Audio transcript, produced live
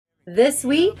This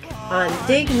week on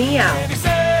Dig Me Out. Jenny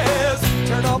says,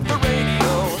 turn off the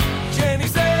radio. Jenny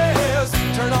says,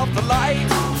 turn off the light.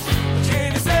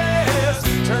 Jenny says,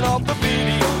 turn off the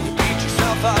video. You beat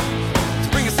yourself up,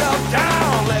 bring yourself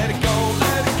down. Let it go,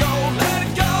 let it go, let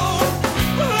it go.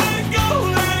 Let it go,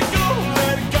 let it go,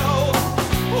 let it go.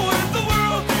 When the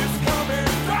world is coming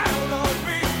down on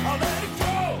me, I'll let it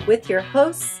go. With your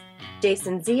hosts,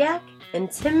 Jason Ziak and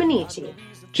Tim Minichi.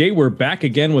 Jay, we're back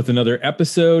again with another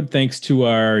episode thanks to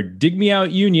our Dig Me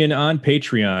Out Union on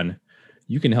Patreon.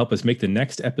 You can help us make the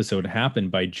next episode happen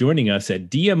by joining us at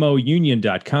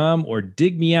dmounion.com or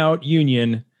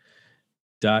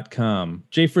digmeoutunion.com.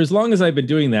 Jay, for as long as I've been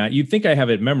doing that, you'd think I have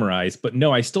it memorized, but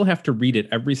no, I still have to read it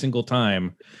every single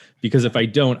time because if I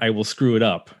don't, I will screw it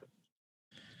up.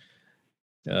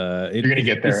 You're going to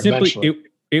get there eventually.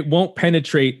 It won't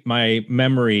penetrate my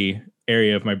memory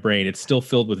area of my brain. It's still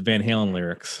filled with Van Halen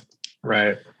lyrics.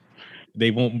 Right. They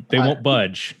won't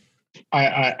budge.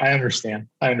 I understand.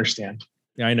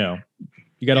 Yeah, I know.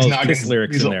 You got all those Kiss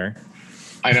lyrics in there.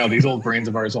 I know. These old brains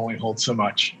of ours only hold so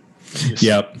much.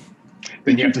 Yep.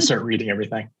 Then you have to start reading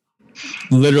everything.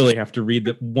 Literally have to read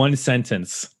the one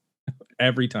sentence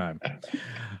every time.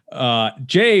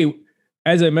 Jay,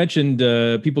 as I mentioned,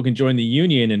 people can join the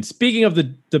union. And speaking of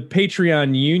the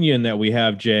Patreon union that we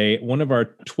have, Jay, one of our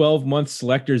 12-month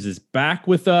selectors is back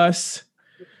with us.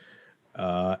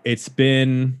 It's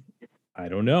been, I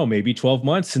don't know, maybe 12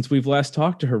 months since we've last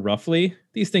talked to her, roughly.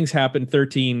 These things happen,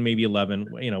 13, maybe 11,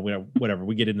 whatever.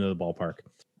 We get into the ballpark.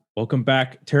 Welcome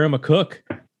back, Tara McCook.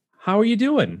 How are you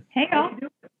doing? Hey, y'all.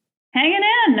 Hanging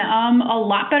in. A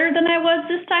lot better than I was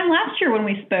this time last year when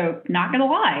we spoke. Not gonna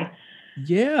lie.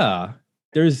 Yeah.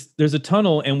 There's a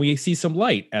tunnel and we see some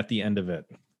light at the end of it.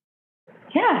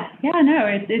 Yeah, no,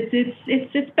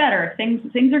 it's better.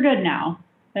 Things are good now.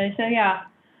 So yeah,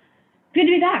 good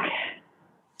to be back.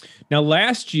 Now,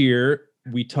 last year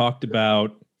we talked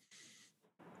about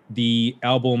the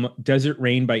album Desert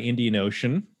Rain by Indian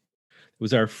Ocean. It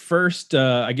was our first,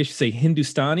 I guess you say,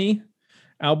 Hindustani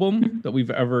album that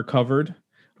we've ever covered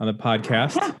on the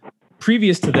podcast. Yeah.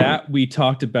 Previous to that, we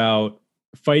talked about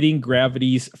Fighting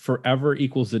Gravity's Forever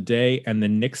Equals a Day and the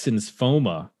Nixon's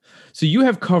FOMA. So you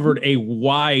have covered a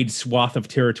wide swath of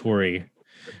territory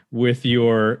with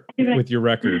your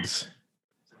records.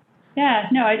 Yeah,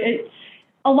 no,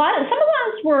 some of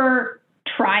those were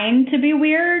trying to be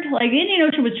weird. Like Indian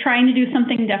Ocean was trying to do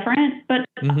something different, but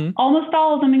almost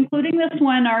all of them, including this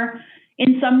one, are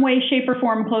in some way, shape, or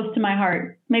form close to my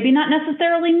heart. Maybe not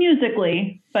necessarily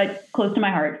musically, but close to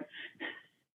my heart.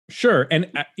 Sure. And,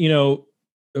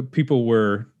 people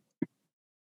were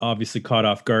obviously caught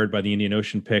off guard by the Indian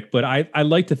Ocean pick, but I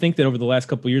like to think that over the last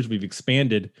couple of years, we've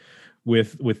expanded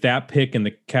with that pick and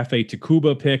the Cafe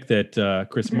Tacuba pick that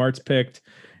Chris Martz picked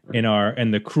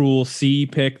and the Cruel Sea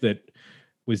pick that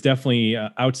was definitely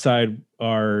outside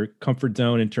our comfort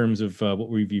zone in terms of what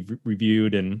we've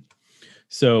reviewed. And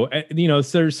so,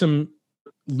 there's some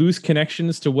loose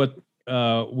connections to what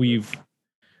we've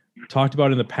talked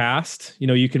about in the past.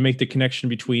 You can make the connection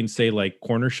between, say, like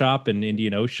Corner Shop and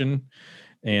Indian Ocean,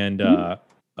 and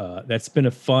that's been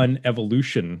a fun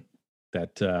evolution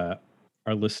that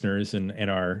our listeners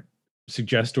and our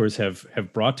suggestors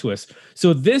have brought to us.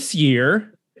 So this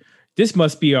year, this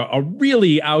must be a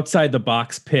really outside the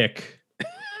box pick.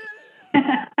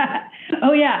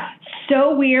 Oh yeah,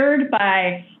 so weird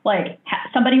by like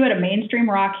somebody who had a mainstream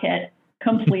rock hit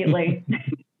completely.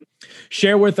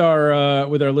 Share with our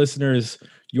listeners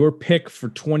your pick for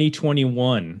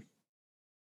 2021.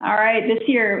 All right, this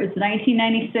year it was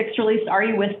 1996 released "Are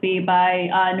You With Me"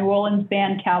 by New Orleans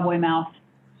band Cowboy Mouth.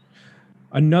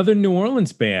 Another New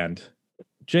Orleans band.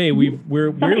 Jay,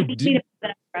 we're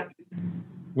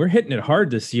hitting it hard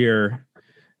this year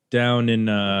down in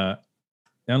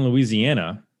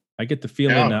Louisiana. I get the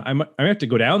feeling I might have to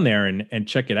go down there and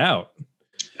check it out.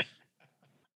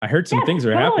 I heard some things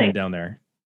are happening down there.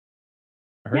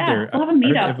 We'll have a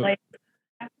meetup.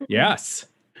 Yes,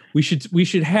 we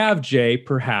should have, Jay,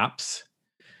 perhaps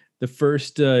the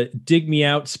first Dig Me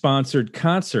Out sponsored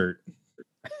concert.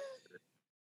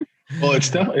 Well,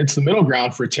 it's the middle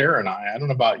ground for Tara and I. I don't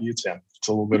know about you, Tim. It's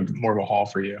a little bit more of a haul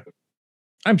for you.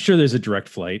 I'm sure there's a direct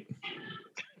flight.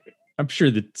 I'm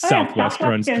sure the Southwest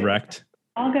runs direct.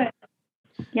 All good.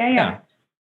 Yeah.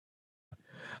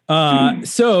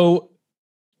 So,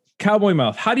 Cowboy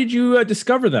Mouth, how did you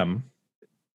discover them?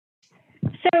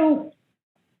 So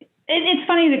it's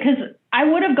funny because I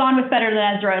would have gone with Better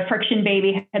Than Ezra, Friction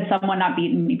Baby, had someone not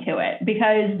beaten me to it,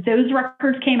 because those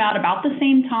records came out about the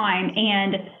same time,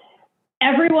 and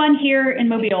everyone here in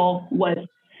Mobile was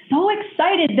so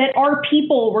excited that our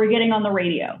people were getting on the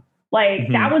radio. Like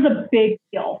that was a big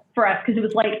deal for us because it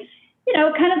was like, you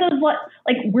know, kind of those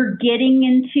like we're getting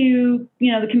into,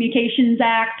 you know, the Communications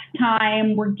Act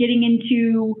time. We're getting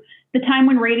into the time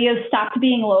when radio stopped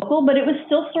being local, but it was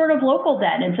still sort of local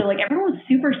then. And so like everyone was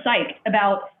super psyched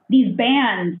about these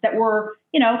bands that were,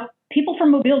 you know, people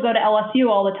from Mobile go to LSU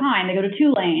all the time. They go to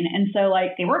Tulane. And so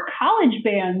like they were college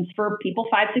bands for people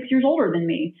 5-6 years older than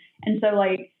me. And so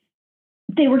like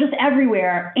they were just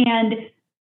everywhere. And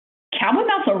Cowboy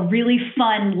Mouth's a really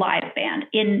fun live band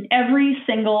in every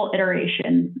single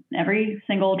iteration, every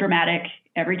single dramatic,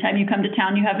 every time you come to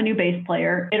town, you have a new bass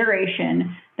player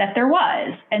iteration that there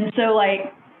was. And so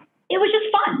like, it was just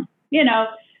fun, you know,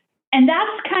 and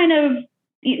that's kind of,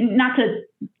 not to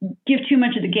give too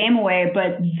much of the game away,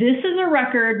 but this is a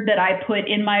record that I put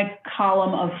in my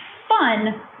column of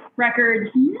fun records,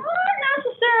 not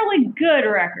necessarily good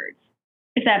records,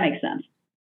 if that makes sense.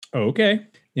 Okay.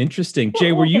 Interesting.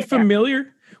 Jay, were you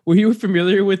familiar? Were you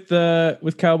familiar with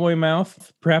Cowboy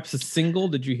Mouth? Perhaps a single?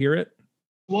 Did you hear it?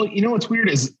 Well, you know what's weird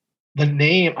is the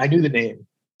name. I knew the name,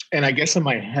 and I guess in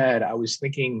my head I was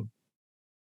thinking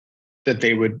that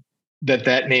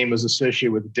that name was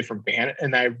associated with a different band,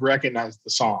 and I recognized the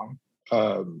song.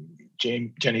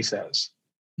 Jenny Says.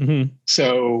 Mm-hmm.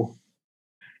 So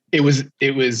it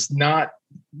was not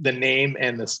the name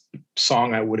and the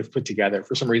song I would have put together.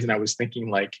 For some reason, I was thinking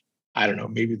like, I don't know,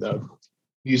 maybe the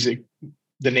music,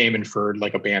 the name inferred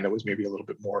like a band that was maybe a little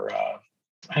bit more,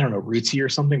 I don't know, rootsy or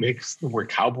something. Maybe the word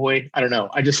cowboy. I don't know.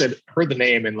 I just heard the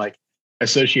name and like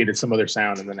associated some other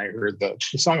sound. And then I heard the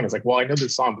song and I was like, well, I know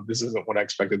this song, but this isn't what I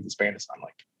expected this band to sound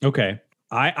like. Okay.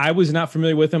 I was not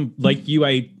familiar with them. Like you,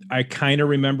 I kind of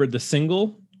remembered the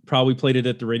single, probably played it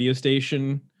at the radio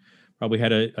station, probably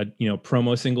had a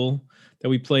promo single that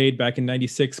we played back in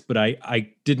 96, but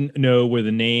I didn't know where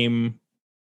the name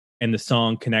and the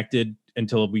song connected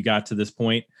until we got to this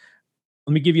point.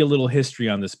 Let me give you a little history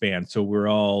on this band so we're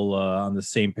all on the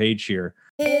same page here.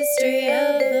 History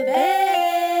of the band.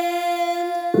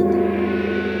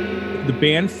 The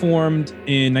band formed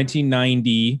in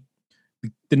 1990.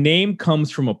 The name comes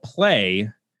from a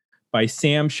play by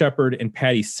Sam Shepard and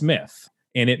Patti Smith,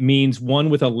 and it means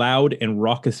one with a loud and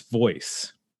raucous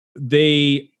voice.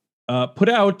 They put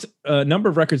out a number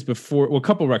of records before, well, a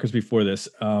couple of records before this.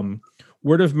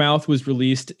 Word of Mouth was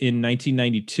released in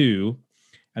 1992,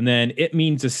 and then It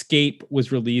Means Escape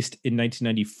was released in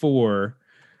 1994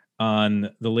 on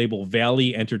the label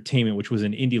Valley Entertainment, which was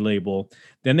an indie label.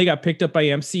 Then they got picked up by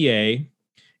MCA,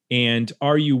 and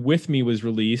Are You With Me was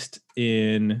released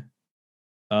in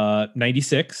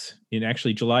 96, in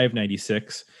actually July of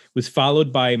 96, was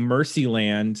followed by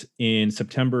Mercyland in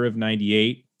September of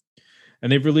 98.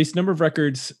 And they've released a number of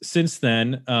records since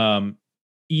then.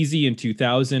 Easy in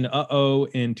 2000, Uh-Oh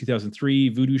in 2003,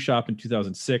 Voodoo Shop in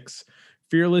 2006,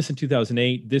 Fearless in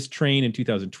 2008, This Train in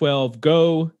 2012,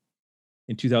 Go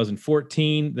in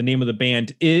 2014, The Name of the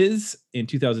Band Is in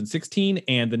 2016,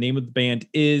 and The Name of the Band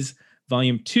Is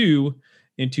Volume 2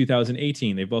 in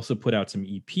 2018. They've also put out some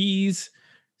EPs,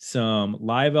 some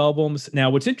live albums. Now,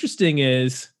 what's interesting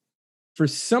is for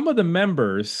some of the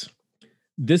members,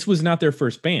 this was not their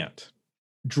first band.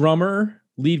 Drummer,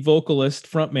 lead vocalist,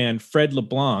 frontman Fred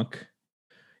LeBlanc,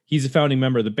 he's a founding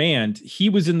member of the band. He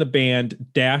was in the band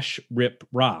Dash Rip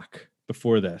Rock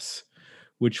before this,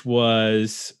 which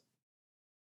was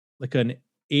like an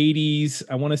 80s,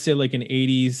 I want to say like an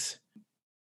 80s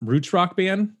roots rock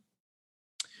band.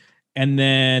 And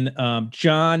then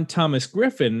John Thomas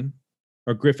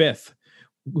Griffith,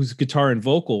 who's guitar and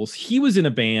vocals, he was in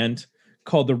a band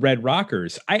called the Red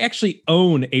Rockers. I actually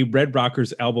own a Red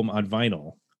Rockers album on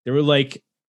vinyl. They were like,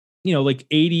 like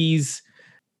 80s,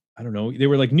 I don't know, they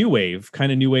were like new wave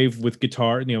with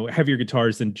guitar, heavier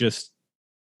guitars than just,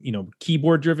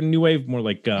 keyboard driven new wave, more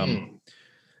like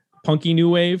punky new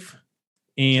wave.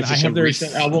 And I have their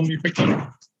recent album you picked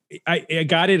up. I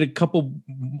got it a couple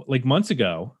like months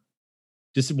ago.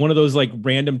 Just one of those like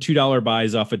random $2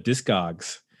 buys off of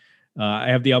Discogs. I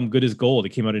have the album Good as Gold. It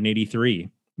came out in 83.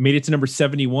 Made it to number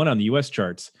 71 on the US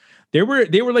charts. They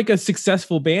were like a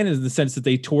successful band in the sense that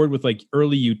they toured with like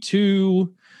early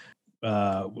U2.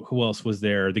 Who else was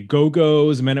there? The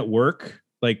Go-Go's, Men at Work.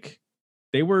 Like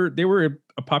they were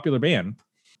a popular band.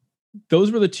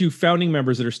 Those were the two founding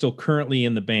members that are still currently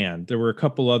in the band. There were a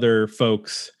couple other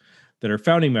folks that are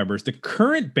founding members. The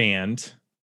current band,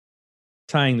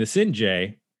 tying this in,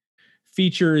 Jay,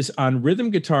 features on rhythm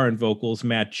guitar and vocals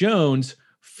Matt Jones,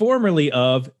 formerly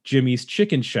of Jimmy's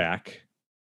Chicken Shack.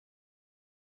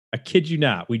 I kid you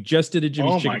not. We just did a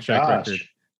Jimmy's Chicken Shack record.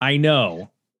 I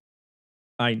know.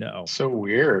 So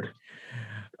weird.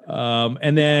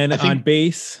 And then on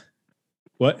bass,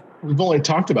 what? we've only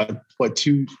talked about what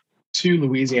two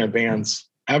Louisiana bands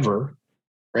ever,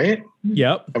 right?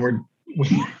 Yep. And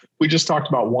we just talked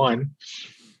about one,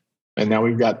 and now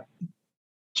we've got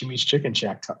Jimmy's Chicken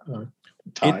Shack ties.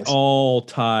 It all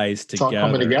ties together. It's all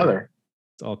coming together.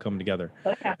 It's all coming together.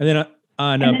 Okay. And then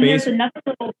and then there's another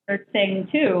little weird thing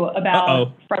too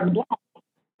about Fred LeBlanc.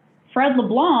 Fred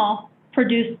LeBlanc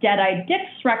produced Dead Eye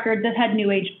Dick's record that had New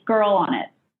Age Girl on it.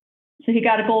 So he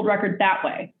got a gold record that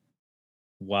way.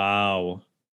 Wow.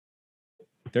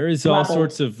 There is all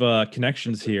sorts of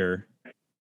connections here.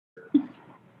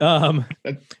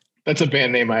 That's a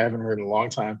band name I haven't heard in a long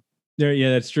time. Yeah,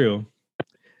 that's true.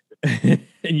 And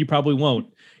you probably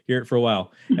won't hear it for a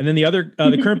while. And then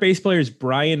the current bass player is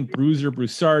Brian Bruiser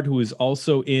Broussard, who is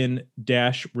also in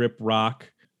Dash Rip Rock.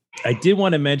 I did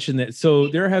want to mention that. So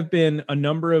there have been a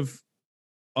number of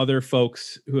other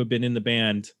folks who have been in the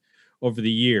band over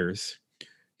the years.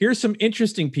 Here's some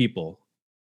interesting people.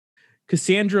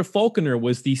 Cassandra Falconer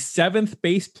was the 7th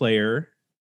bass player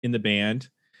in the band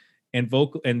and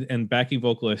backing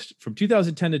vocalist from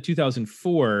 2010 to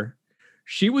 2004.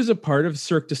 She was a part of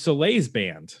Cirque du Soleil's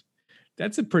band.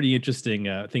 That's a pretty interesting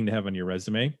thing to have on your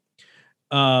resume.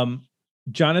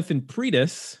 Jonathan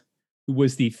Pretis, who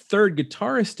was the 3rd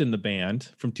guitarist in the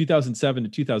band from 2007 to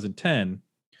 2010,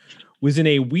 was in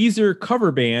a Weezer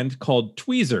cover band called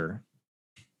Tweezer.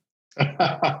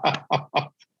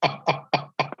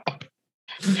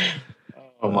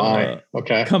 Oh my.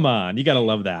 Okay. Come on. You got to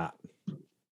love that.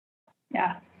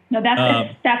 Yeah. No,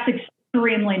 that's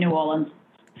extremely New Orleans.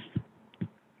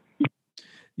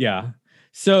 Yeah.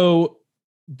 So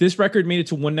this record made it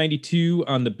to 192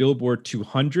 on the Billboard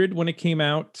 200 when it came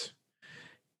out.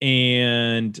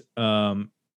 And I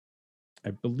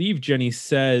believe Jenny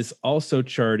Says also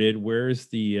charted. Where's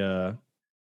the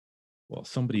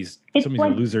somebody's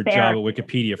gonna lose their job at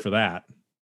Wikipedia for that.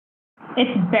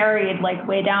 It's buried like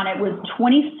way down. It was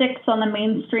 26 on the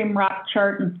mainstream rock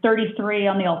chart and 33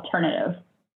 on the alternative.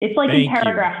 It's like in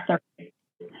paragraph 30.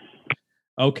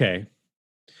 Okay.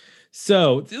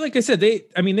 So, like I said, they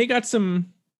got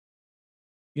some,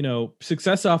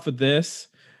 success off of this.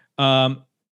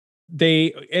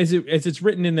 They, as it's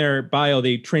written in their bio,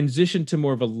 they transitioned to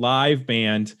more of a live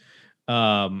band,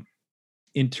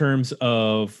 in terms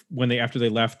of after they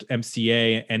left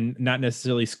MCA and not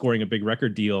necessarily scoring a big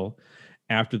record deal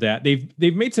after that.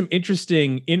 They've made some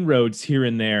interesting inroads here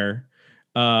and there.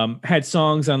 Had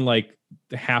songs on like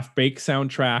the Half Baked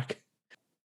soundtrack,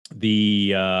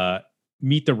 the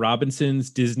Meet the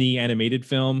Robinsons Disney animated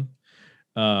film.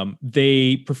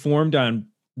 They performed on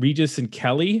Regis and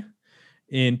Kelly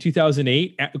in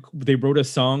 2008. They wrote a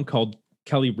song called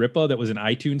Kelly Ripa that was an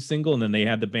iTunes single, and then they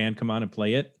had the band come on and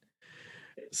play it.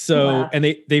 So, wow. And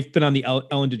they've been on the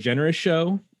Ellen DeGeneres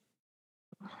show.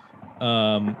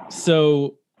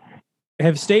 So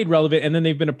have stayed relevant. And then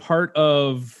they've been a part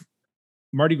of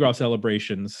Mardi Gras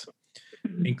celebrations,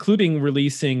 including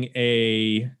releasing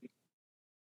if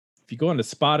you go onto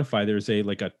Spotify, there's a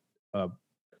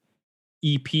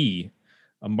EP,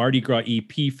 a Mardi Gras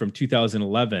EP from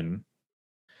 2011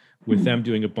 with them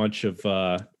doing a bunch of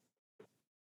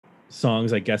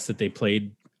songs, I guess, that they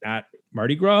played at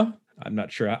Mardi Gras. I'm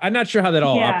not sure how that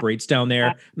all operates down there.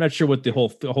 I'm not sure what the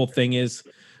whole thing is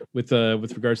with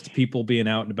regards to people being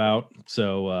out and about.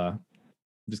 So I'm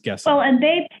just guessing. Well, and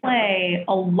they play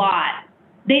a lot.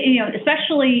 They,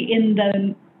 especially in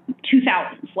the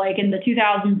 2000s, like in the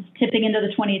 2000s tipping into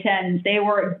the 2010s, they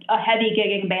were a heavy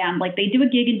gigging band. Like they do a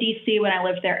gig in DC when I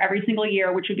lived there every single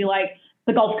year, which would be like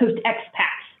the Gulf Coast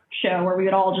Expats show where we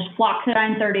would all just flock to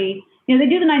 930. They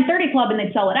do the 930 club and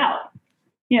they'd sell it out,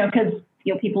 because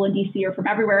people in DC are from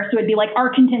everywhere. So it'd be like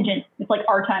our contingent. It's like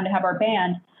our time to have our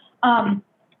band.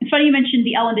 It's funny you mentioned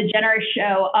the Ellen DeGeneres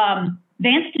show.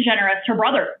 Vance DeGeneres, her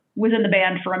brother, was in the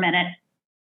band for a minute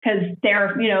because they're,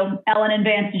 Ellen and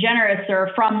Vance DeGeneres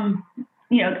are from,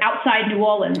 outside New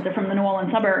Orleans. They're from the New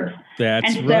Orleans suburbs.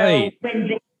 That's right.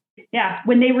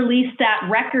 When they released that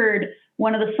record,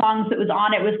 one of the songs that was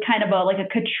on it was kind of a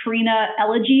Katrina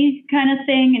elegy kind of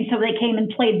thing. And so they came and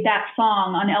played that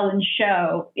song on Ellen's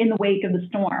show in the wake of the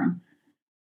storm.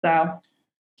 So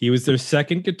he was their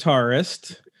second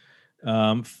guitarist,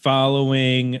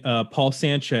 following Paul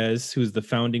Sanchez, who's the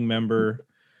founding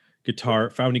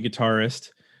guitarist.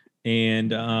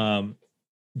 And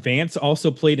Vance also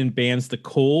played in bands The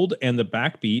Cold and the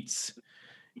Backbeats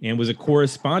and was a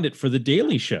correspondent for The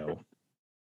Daily Show.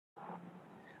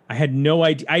 I had no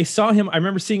idea. I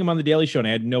remember seeing him on The Daily Show, and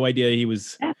I had no idea he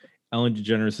was Ellen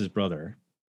DeGeneres' brother.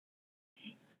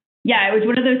 Yeah, it was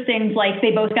one of those things like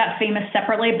they both got famous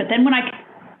separately, but then when I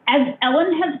as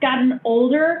Ellen has gotten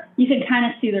older, you can kind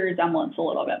of see the resemblance a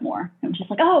little bit more. I'm just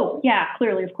like, oh yeah,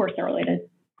 clearly, of course they're related.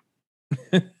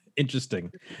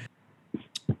 Interesting.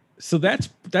 So that's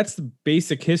the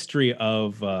basic history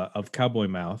of Cowboy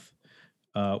Mouth.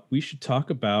 We should talk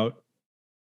about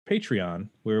Patreon,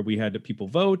 where we had people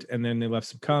vote, and then they left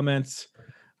some comments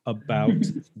about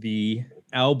the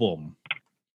album.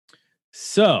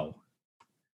 So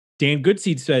Dan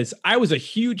Goodseed says, I was a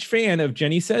huge fan of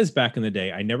Jenny Says back in the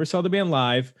day. I never saw the band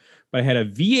live, but I had a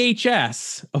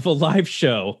VHS of a live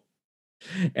show.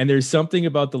 And there's something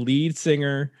about the lead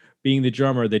singer being the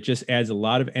drummer that just adds a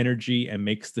lot of energy and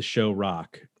makes the show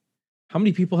rock. How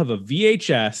many people have a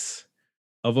VHS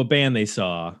of a band they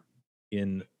saw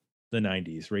in the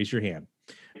 90s? Raise your hand.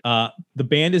 The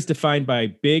band is defined by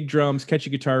big drums, catchy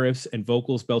guitar riffs, and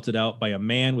vocals belted out by a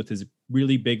man with his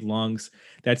really big lungs.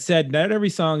 That said, not every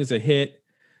song is a hit,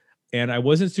 and I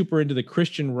wasn't super into the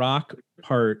Christian rock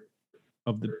part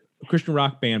of the Christian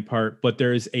rock band part, but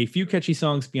there's a few catchy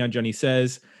songs beyond Jenny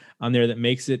Says on there that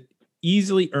makes it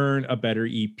easily earn a better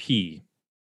EP.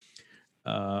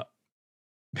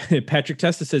 Patrick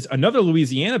Testa says, another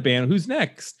Louisiana band. Who's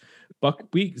next?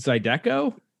 Buckwheat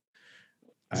Zydeco?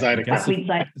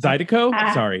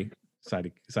 Zydeco? Sorry.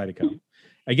 Zydeco.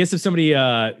 I guess if somebody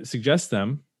suggests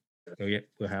them,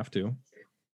 we'll have to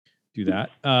do that.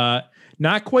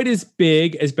 Not quite as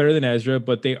big as Better Than Ezra,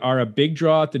 but they are a big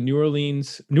draw at the New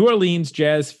Orleans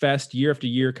Jazz Fest year after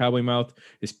year. Cowboy Mouth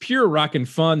is pure rock and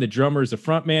fun. The drummer is a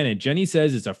front man, and Jenny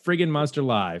Says it's a friggin' monster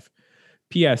live.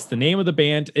 P.S. The name of the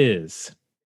band is...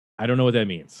 I don't know what that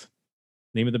means.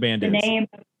 Name of the band is... The name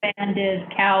of the band is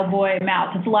Cowboy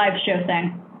Mouth. It's a live show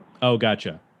thing. Oh,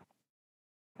 gotcha.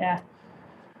 Yeah.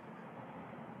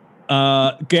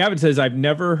 Gavin says, I've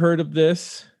never heard of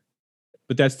this,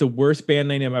 but that's the worst band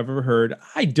name I've ever heard.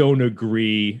 I don't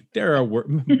agree. There are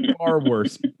far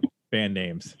worse band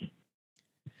names.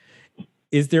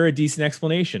 Is there a decent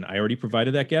explanation? I already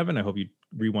provided that, Gavin. I hope you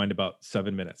rewind about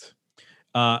 7 minutes.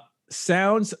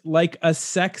 Sounds like a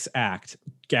sex act.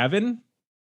 Gavin?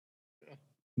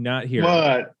 Not here.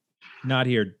 What? Not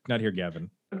here, Gavin.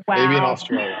 Wow. Maybe in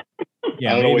Australia.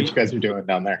 Yeah, I don't know what you guys are doing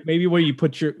down there. Maybe where you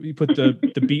put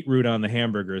the beetroot on the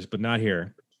hamburgers, but not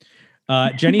here.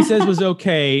 Jenny Says was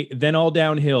okay, then all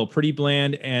downhill, pretty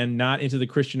bland and not into the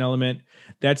Christian element.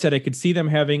 That said, I could see them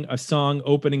having a song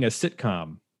opening a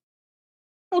sitcom.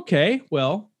 Okay,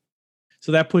 well,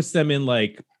 so that puts them in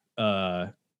like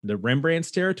the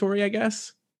Rembrandt's territory, I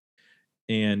guess.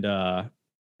 And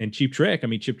Cheap Trick. I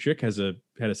mean, Cheap Trick had a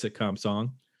sitcom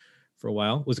song for a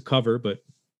while. It was a cover, but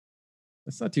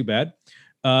that's not too bad.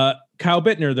 Kyle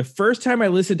Bittner, the first time I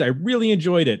listened, I really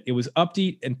enjoyed it. It was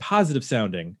upbeat and positive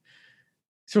sounding.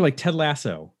 Sort of like Ted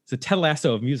Lasso. It's a Ted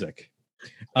Lasso of music.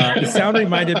 The sound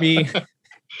reminded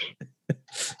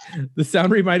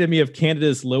me of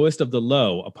Canada's Lowest of the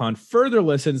Low. Upon further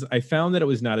listens, I found that it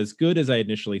was not as good as I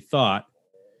initially thought.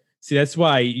 See, that's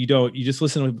why you just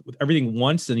listen to everything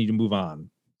once and you move on.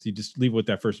 So you just leave with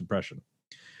that first impression.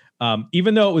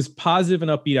 Even though it was positive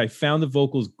and upbeat, I found the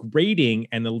vocals grating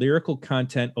and the lyrical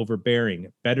content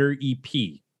overbearing. Better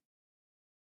EP.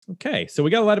 Okay, so we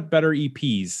got a lot of better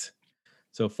EPs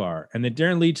so far. And then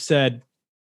Darren Leach said,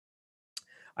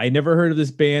 I never heard of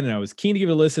this band and I was keen to give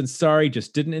it a listen. Sorry,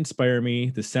 just didn't inspire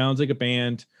me. This sounds like a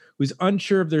band who's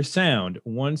unsure of their sound.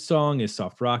 One song is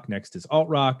soft rock, next is alt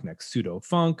rock, next pseudo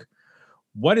funk.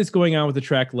 What is going on with the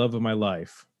track Love of My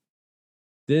Life?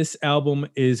 This album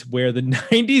is where the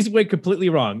 90s went completely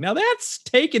wrong. Now that's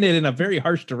taken it in a very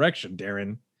harsh direction,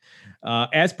 Darren.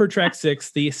 As per track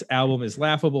 6, this album is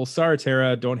laughable. Sorry,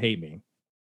 Tara, don't hate me.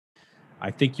 I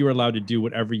think you're allowed to do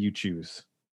whatever you choose.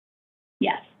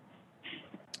 Yes.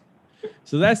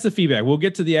 So that's the feedback. We'll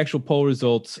get to the actual poll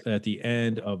results at the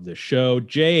end of the show.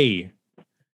 Jay,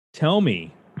 tell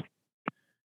me,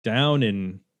 down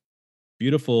in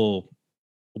beautiful,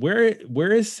 where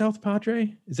is South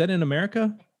Padre? Is that in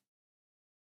America?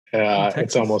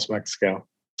 It's almost Mexico.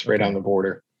 It's right on the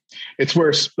border. It's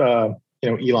where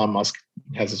Elon Musk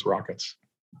has his rockets.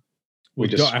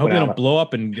 I hope they don't blow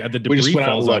up and the debris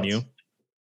falls on you.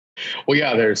 Well,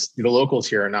 yeah, the locals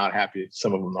here are not happy.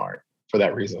 Some of them aren't for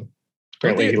that reason.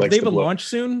 Apparently, they have a launch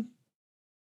soon.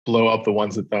 Blow up the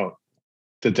ones that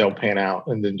don't pan out,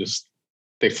 and then just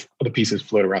the pieces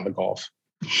float around the Gulf.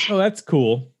 Oh, that's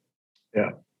cool.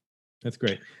 Yeah, that's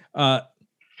great.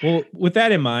 Well, with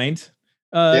that in mind,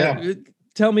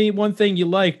 tell me one thing you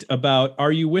liked about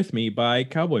 "Are You With Me" by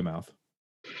Cowboy Mouth.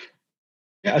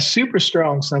 Yeah, a super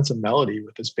strong sense of melody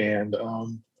with this band.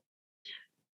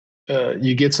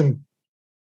 You get some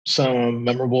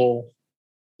memorable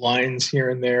lines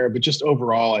here and there, but just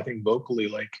overall, I think vocally,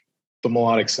 like the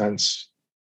melodic sense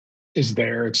is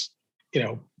there. It's,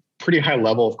 pretty high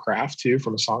level of craft too,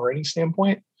 from a songwriting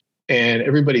standpoint. And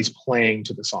everybody's playing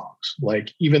to the songs.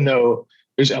 Like, even though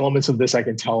there's elements of this I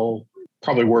can tell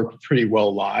probably work pretty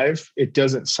well live, it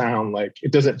doesn't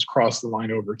cross the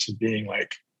line over to being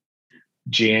like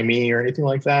jammy or anything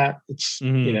like that. It's,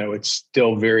 it's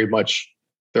still very much,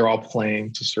 they're all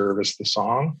playing to service the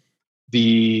song.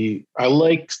 I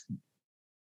like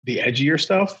the edgier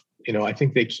stuff. I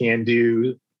think they can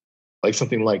do like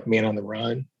something like Man on the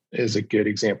Run is a good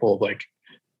example of like,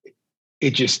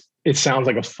 it sounds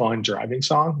like a fun driving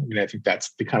song. I mean, I think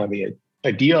that's the kind of the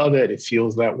idea of it. It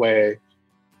feels that way.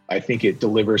 I think it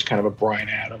delivers kind of a Bryan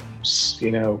Adams,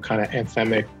 kind of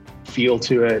anthemic feel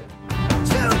to it.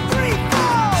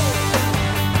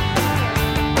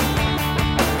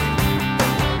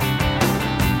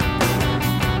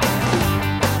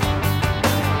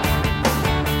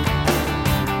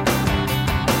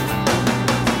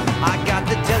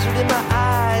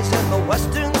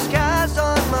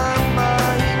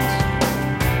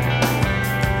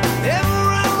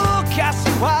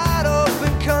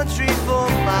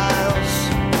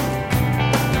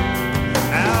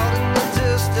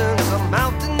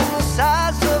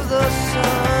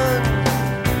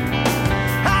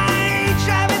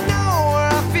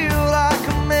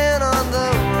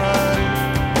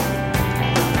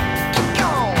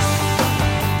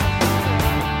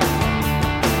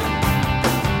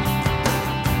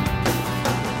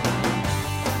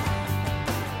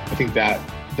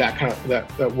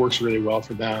 That works really well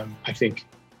for them. I think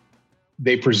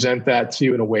they present that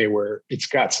too in a way where it's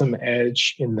got some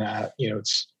edge in that,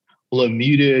 it's a little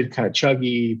muted, kind of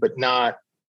chuggy, but not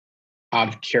out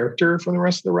of character from the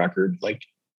rest of the record. Like,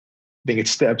 I think it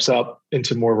steps up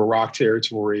into more of a rock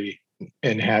territory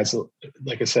and has,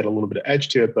 like I said, a little bit of edge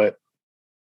to it, but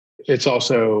it's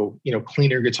also,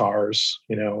 cleaner guitars,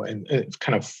 and it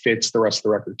kind of fits the rest of the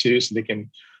record too. So they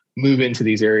can move into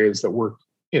these areas that work,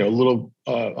 a little,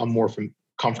 I'm more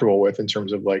comfortable with in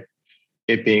terms of like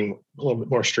it being a little bit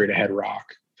more straight ahead rock.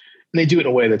 And they do it in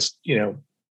a way that's,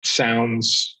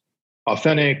 sounds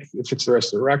authentic. It fits the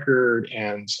rest of the record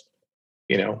and,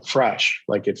 fresh.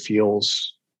 Like, it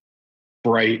feels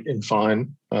bright and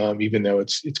fun, even though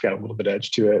it's got a little bit of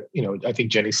edge to it. I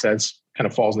think Jenny Says kind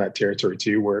of falls in that territory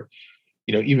too, where,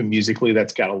 even musically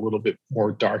that's got a little bit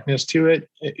more darkness to it.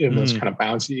 Even though it's kind of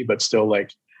bouncy, but still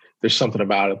like there's something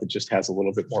about it that just has a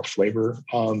little bit more flavor.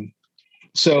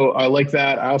 So I like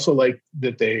that. I also like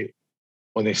that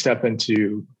when they step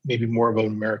into maybe more of an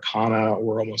Americana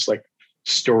or almost like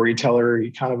storyteller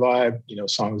kind of vibe,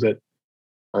 songs that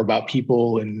are about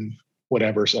people and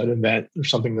whatever, so an event or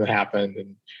something that happened,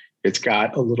 and it's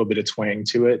got a little bit of twang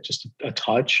to it, just a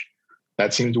touch.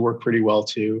 That seems to work pretty well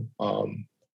too.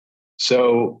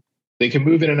 So they can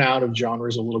move in and out of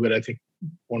genres a little bit. I think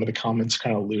one of the comments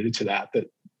kind of alluded to that at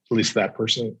least that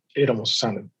person, it almost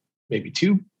sounded maybe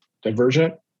too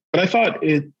divergent. But I thought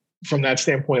it, from that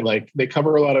standpoint, like they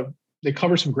cover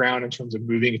some ground in terms of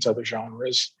moving into other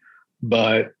genres,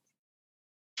 but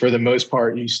for the most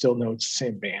part, you still know it's the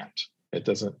same band. It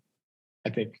doesn't, I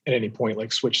think, at any point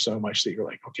like switch so much that you're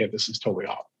like, okay, this is totally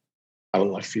out of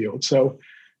left field. So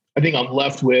I think I'm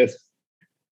left with,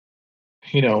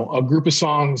 a group of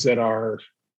songs that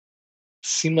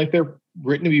seem like they're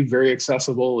written to be very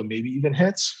accessible and maybe even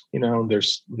hits.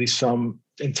 There's at least some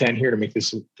intent here to make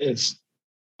this as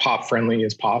pop friendly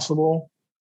as possible.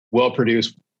 Well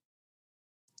produced. Can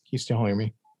you still hear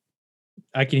me?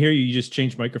 I can hear you. You just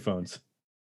changed microphones.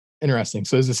 Interesting.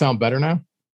 So does it sound better now?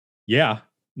 Yeah.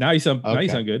 Now you sound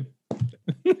good.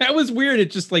 That was weird.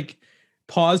 It just like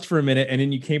paused for a minute and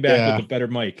then you came back with a better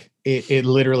mic. It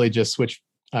literally just switched.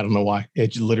 I don't know why.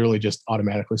 It literally just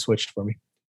automatically switched for me.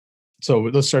 So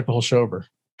let's start the whole show over.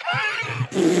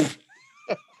 I'm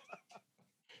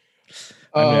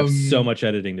gonna have so much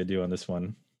editing to do on this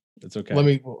one. It's okay. Let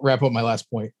me wrap up my last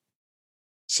point.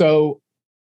 So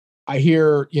I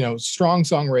hear, strong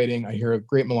songwriting. I hear a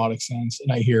great melodic sense,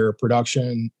 and I hear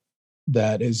production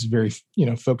that is very,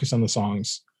 focused on the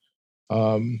songs.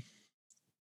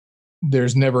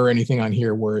 There's never anything on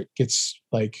here where it gets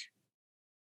like,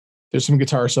 there's some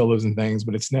guitar solos and things,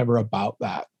 but it's never about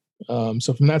that.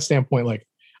 So from that standpoint, like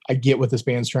I get what this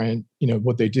band's trying,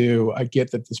 what they do. I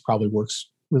get that this probably works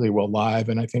really well live.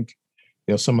 And I think,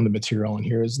 some of the material in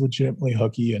here is legitimately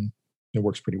hooky and it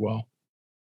works pretty well.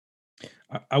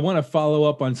 I want to follow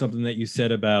up on something that you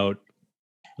said about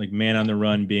like Man on the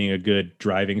Run being a good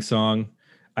driving song.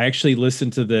 I actually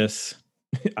listened to this,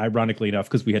 ironically enough,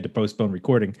 because we had to postpone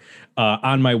recording,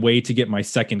 on my way to get my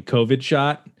second COVID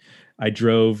shot. I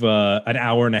drove an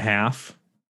hour and a half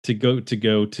to go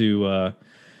to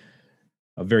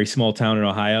a very small town in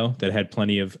Ohio that had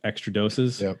plenty of extra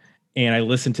doses. Yep. And I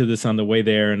listened to this on the way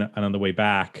there and on the way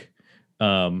back.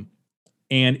 And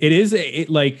it is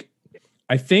like,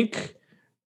 I think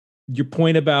your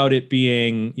point about it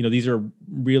being, these are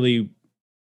really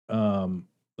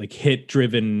like hit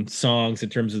driven songs in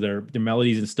terms of their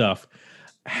melodies and stuff.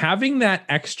 Having that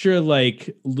extra,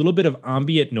 like little bit of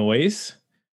ambient noise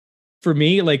for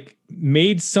me, like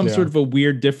made some sort of a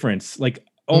weird difference, like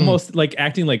almost like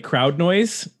acting like crowd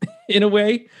noise in a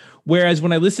way. Whereas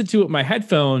when I listened to it with my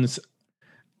headphones,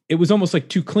 it was almost like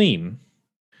too clean.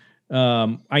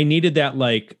 I needed that,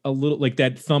 like a little, like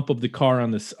that thump of the car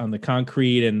on the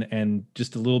concrete and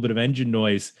just a little bit of engine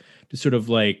noise to sort of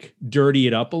like dirty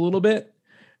it up a little bit.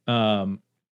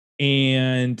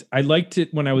 And I liked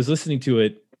it when I was listening to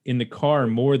it in the car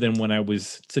more than when I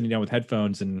was sitting down with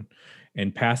headphones and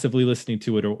passively listening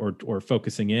to it or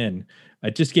focusing in.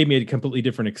 It just gave me a completely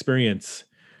different experience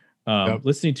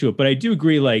listening to it. But I do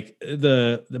agree, like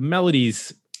the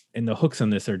melodies and the hooks on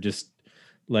this are just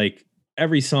like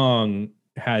every song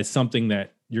has something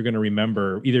that you're going to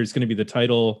remember. Either it's going to be the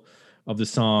title of the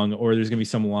song or there's going to be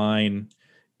some line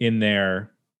in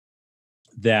there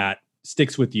that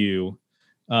sticks with you.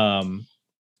 And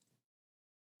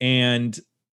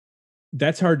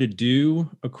that's hard to do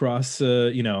across,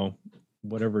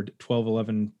 whatever, 12,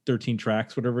 11, 13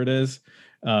 tracks, whatever it is.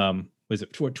 Was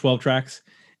it 12 tracks?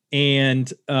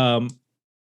 And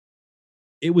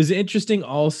it was interesting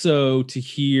also to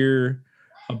hear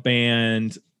a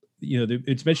band,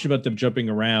 it's mentioned about them jumping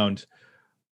around,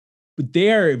 but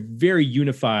they are very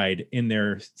unified in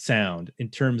their sound in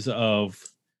terms of,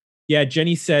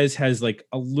 Jenny Says has like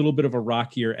a little bit of a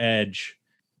rockier edge,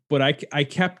 but I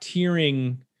kept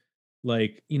hearing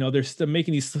like, they're still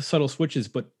making these subtle switches,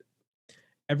 but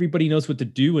everybody knows what to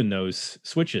do in those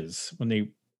switches when they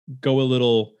go a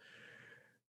little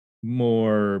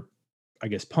more, I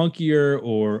guess, punkier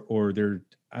or they're,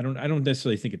 I don't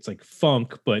necessarily think it's like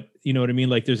funk, but you know what I mean?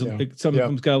 Like there's like some of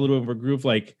them's got a little bit of a groove,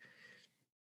 like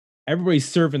everybody's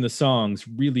serving the songs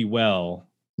really well.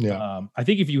 Yeah. I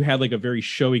think if you had like a very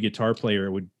showy guitar player,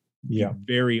 it would be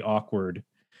very awkward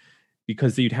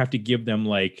because you'd have to give them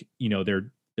like,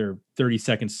 their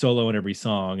 30-second solo in every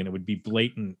song and it would be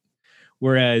blatant.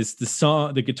 Whereas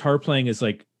the guitar playing is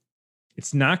like,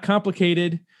 it's not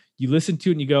complicated. You listen to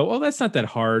it and you go, oh, that's not that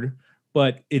hard,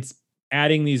 but it's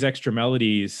adding these extra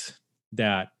melodies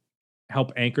that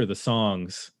help anchor the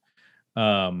songs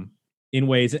in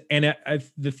ways. And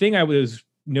the thing I was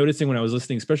noticing when I was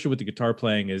listening, especially with the guitar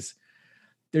playing, is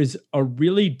there's a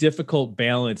really difficult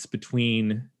balance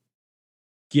between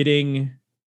getting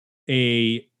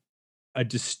a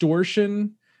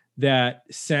distortion that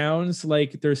sounds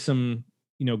like there's some,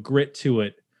 grit to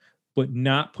it, but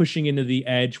not pushing into the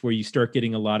edge where you start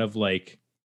getting a lot of like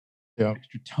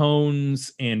extra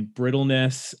tones and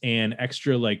brittleness and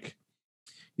extra, like,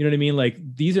 you know what I mean? Like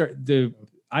these are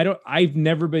I've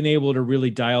never been able to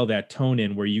really dial that tone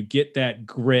in where you get that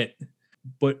grit,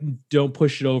 but don't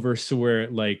push it over so where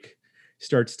it like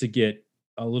starts to get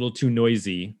a little too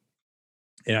noisy.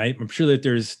 And I'm sure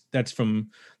that that's from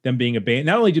them being a band,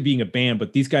 not only to being a band,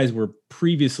 but these guys were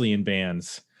previously in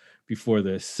bands before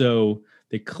this. So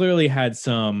they clearly had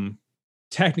some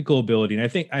technical ability. And I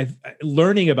think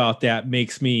learning about that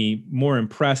makes me more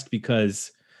impressed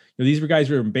because these were guys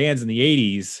who were in bands in the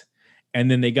 80s. And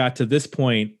then they got to this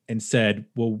point and said,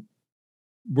 well,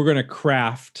 we're going to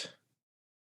craft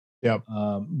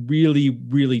really,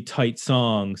 really tight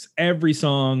songs. Every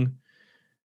song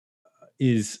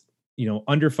is,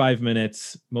 under 5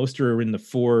 minutes. Most are in the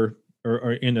 4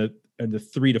 or in the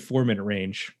 3 to 4 minute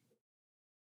range.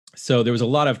 So there was a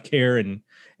lot of care and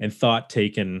thought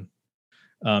taken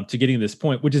to getting to this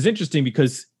point, which is interesting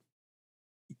because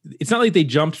it's not like they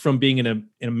jumped from being in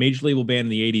a major label band in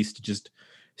the 80s to just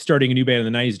starting a new band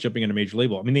in the 90s, jumping on a major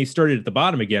label. I mean, they started at the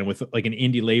bottom again with like an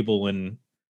indie label and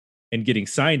getting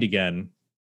signed again.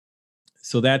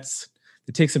 So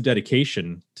it takes some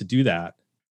dedication to do that.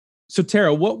 So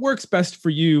Tara, what works best for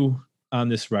you on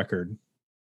this record?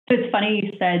 It's funny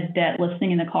you said that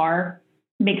listening in the car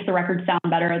makes the record sound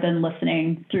better than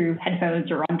listening through headphones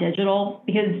or on digital,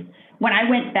 because when I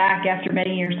went back after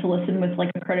many years to listen with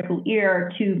like a critical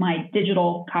ear to my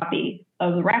digital copy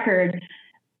of the record,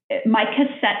 my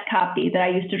cassette copy that I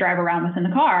used to drive around with in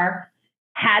the car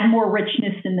had more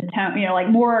richness in the tone, like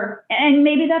more, and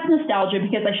maybe that's nostalgia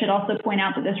because I should also point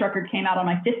out that this record came out on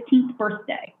my 15th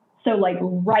birthday. So like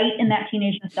right in that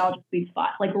teenage nostalgia sweet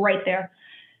spot, like right there.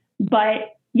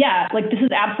 But yeah, like this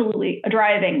is absolutely a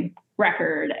driving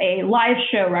record, a live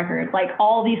show record. Like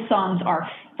all these songs are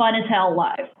fun as hell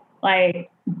live. Like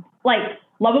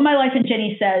Love of My Life and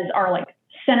Jenny Says are like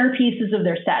centerpieces of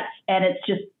their sets, and it's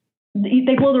just,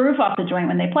 they blow the roof off the joint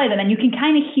when they play them, and you can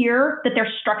kind of hear that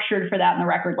they're structured for that in the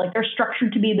record. Like, they're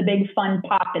structured to be the big fun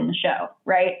pop in the show,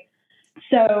 right?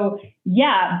 So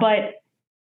yeah, but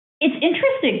it's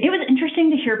interesting. It was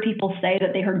interesting to hear people say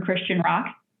that they heard Christian rock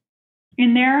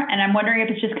in there, and I'm wondering if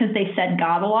it's just because they said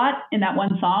God a lot in that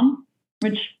one song,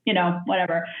 which, you know,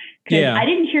 whatever. Yeah. I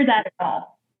didn't hear that at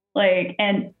all. Like,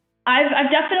 and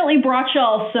I've definitely brought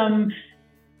y'all some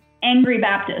angry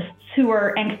Baptists who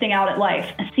are angsting out at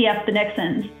life, CF the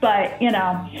Nixons, but, you know.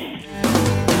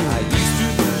 I used to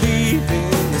believe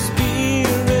in the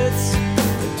spirits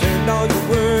that turned all your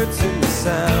words into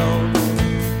sound.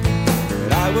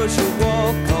 But I wish you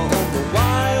walk on the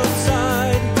wild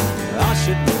side. I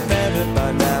should know better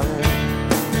by now.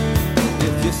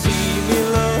 If you see me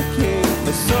looking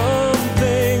for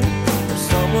something, or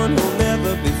someone who'll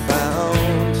never be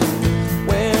found,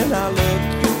 when I look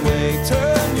your way,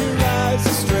 turn your eyes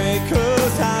astray,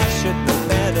 'cause I should know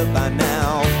better by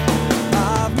now.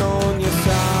 I've known your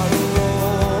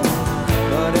sorrow,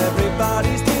 but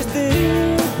everybody's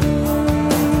tasting.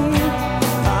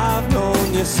 I've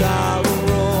known your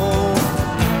sorrow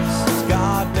since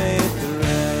God made the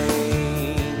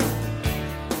rain.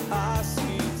 I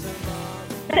see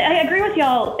tomorrow. I agree with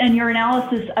y'all in your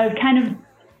analysis of kind of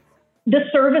the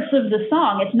service of the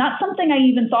song. It's not something I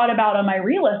even thought about on my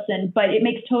re-listen, but it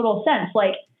makes total sense.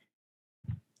 Like,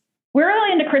 we're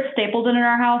really into Chris Stapleton in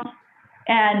our house,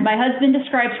 and my husband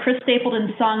describes Chris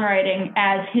Stapleton's songwriting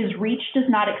as his reach does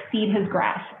not exceed his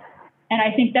grasp. And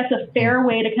I think that's a fair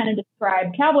way to kind of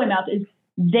describe Cowboy Mouth, is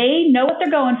they know what they're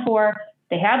going for.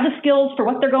 They have the skills for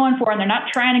what they're going for, and they're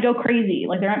not trying to go crazy.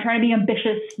 Like, they're not trying to be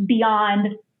ambitious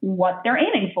beyond what they're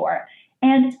aiming for.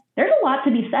 And there's a lot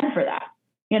to be said for that,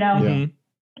 you know?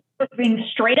 Yeah. Being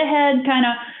straight ahead, kind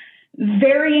of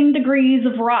varying degrees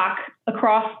of rock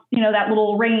across, you know, that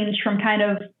little range from kind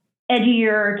of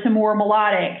edgier to more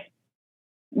melodic.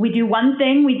 We do one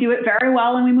thing, we do it very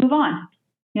well, and we move on,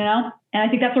 you know? And I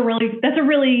think that's a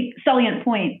really salient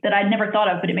point that I'd never thought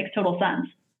of, but it makes total sense.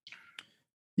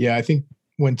 Yeah, I think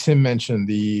when Tim mentioned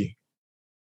the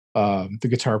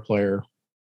guitar player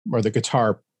or the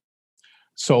guitar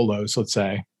solos, let's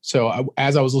say. So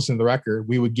as I was listening to the record,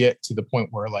 we would get to the point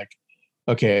where, like,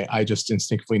 okay, I just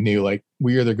instinctively knew, like,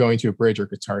 we're either going to a bridge or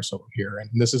guitar solo here. And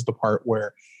this is the part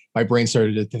where my brain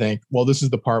started to think, well, this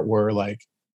is the part where, like,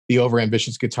 the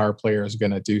overambitious guitar player is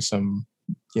going to do some,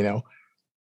 you know,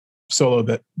 solo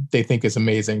that they think is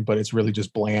amazing, but it's really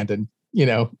just bland and, you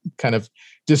know, kind of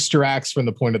distracts from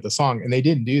the point of the song. And they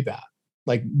didn't do that.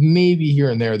 Like, maybe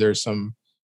here and there, there's some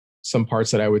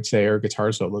parts that I would say are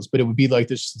guitar solos, but it would be like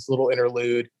this little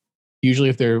interlude. Usually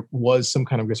if there was some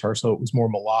kind of guitar solo, it was more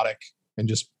melodic and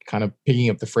just kind of picking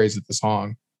up the phrase of the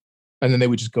song. And then they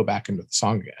would just go back into the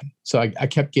song again. So I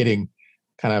kept getting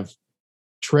kind of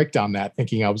tricked on that,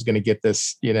 thinking I was going to get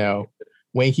this, you know,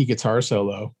 wanky guitar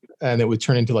solo, and it would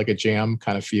turn into like a jam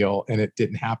kind of feel, and it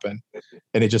didn't happen.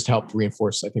 And it just helped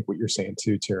reinforce, I think, what you're saying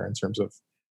too, Tara, in terms of,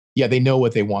 yeah, they know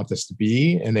what they want this to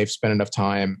be, and they've spent enough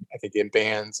time, I think, in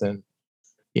bands and,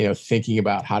 you know, thinking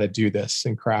about how to do this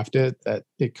and craft it, that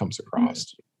it comes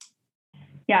across.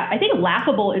 Yeah, I think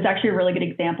Laughable is actually a really good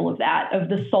example of that, of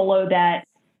the solo that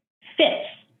fits,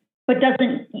 but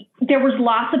doesn't, there was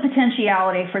lots of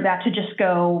potentiality for that to just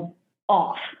go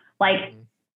off. Like,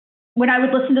 when I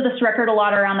would listen to this record a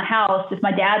lot around the house, if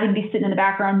my dad would be sitting in the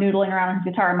background noodling around on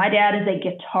his guitar, my dad is a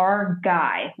guitar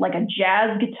guy, like a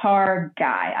jazz guitar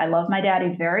guy. I love my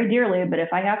daddy very dearly, but if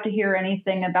I have to hear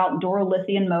anything about Dora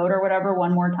Lithium Mode or whatever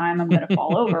one more time, I'm going to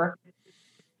fall over.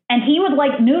 And he would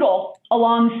like noodle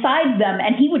alongside them,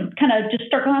 and he would kind of just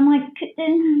start going, I'm like,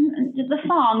 the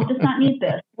song does not need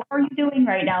this. What are you doing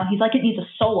right now? He's like, it needs a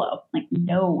solo. I'm like,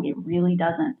 no, it really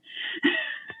doesn't.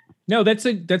 No,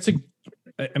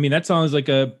 I mean, that song is like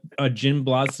a Gin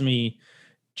Blossomy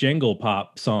jangle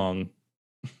pop song,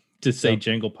 to say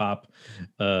jangle pop,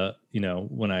 you know,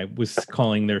 when I was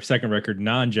calling their second record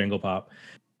non-jangle pop.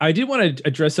 I did want to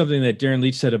address something that Darren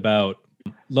Leach said about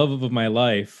Love of My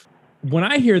Life. When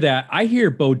I hear that, I hear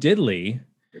Bo Diddley,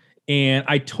 and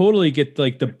I totally get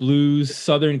like the blues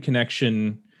Southern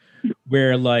connection,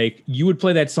 where like you would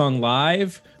play that song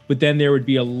live, but then there would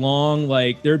be a long,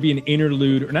 like, there would be an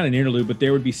interlude, or not an interlude, but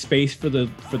there would be space for the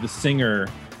singer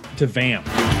to vamp.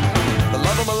 The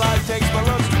love of my life takes my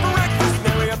lunch for breakfast.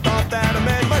 Mary, I thought that a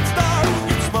man might starve.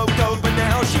 You smoked dope, but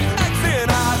now she's accent.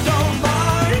 I don't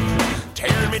mind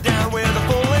tearing me down with a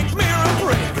full-length mirror,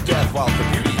 praying for death while the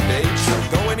beauty fades. She'll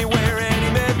go anywhere, any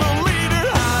man will lead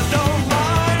her. I don't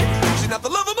mind. She's not the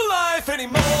love of my life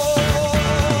anymore.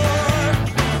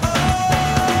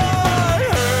 I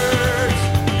heard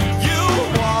you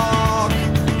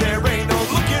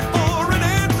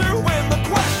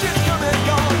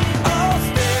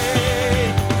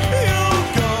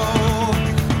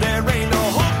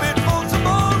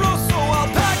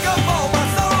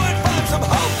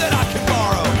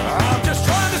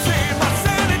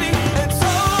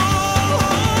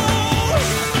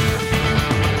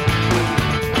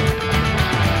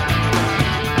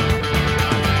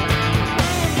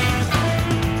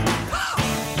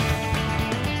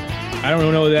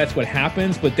don't know that's what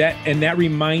happens, but that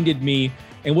reminded me.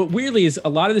 And what weirdly is, a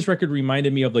lot of this record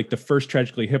reminded me of like the first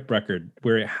Tragically Hip record,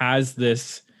 where it has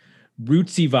this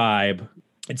rootsy vibe.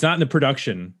 It's not in the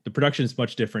production. The production is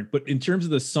much different, but in terms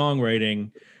of the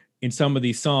songwriting in some of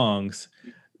these songs,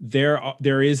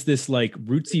 there is this like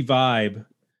rootsy vibe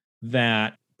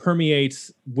that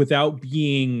permeates without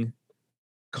being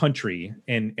country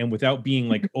and without being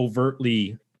like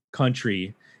overtly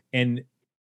country. And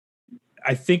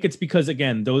I think it's because,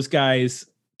 again, those guys,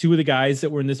 two of the guys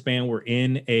that were in this band were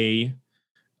in an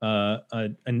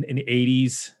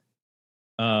 80s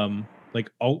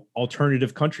like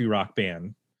alternative country rock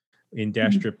band in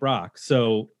Dash Strip Rock.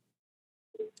 So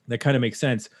that kind of makes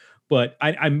sense. But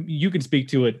I'm you can speak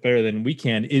to it better than we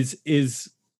can. Is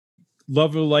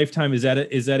Love of a Lifetime, is that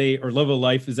a or Love of a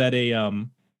Life, is that a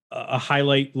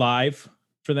highlight live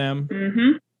for them?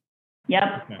 Mm-hmm. Yep,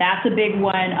 okay. That's a big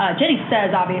one. Jenny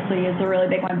Says obviously is a really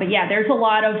big one, but yeah, there's a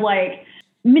lot of like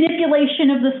manipulation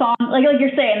of the song. Like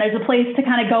you're saying, there's a place to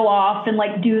kind of go off and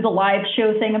like do the live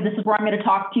show thing of this is where I'm going to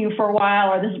talk to you for a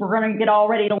while, or this is we're going to get all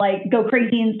ready to like go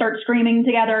crazy and start screaming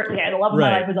together. Yeah, the Love of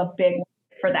My Life was a big one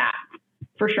for that,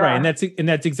 for sure. Right, and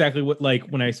that's exactly what, like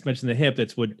when I mentioned the hip,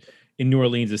 that's what in New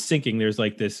Orleans is Sinking. There's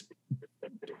like this,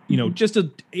 just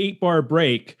a 8-bar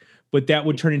break, but that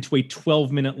would turn into a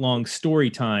 12-minute long story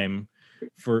time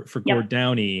for Gord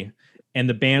Downie, and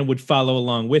the band would follow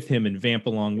along with him and vamp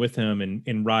along with him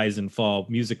and rise and fall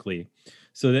musically.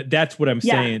 So that's what I'm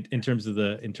saying in terms of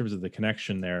the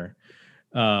connection there.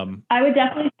 I would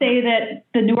definitely say that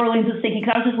the New Orleans is Sinking,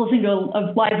 because I was just listening to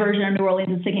a live version of New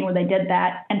Orleans is Sinking where they did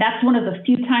that, and that's one of the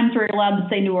few times where you're allowed to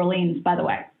say New Orleans, by the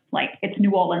way. Like, it's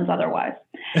New Orleans otherwise.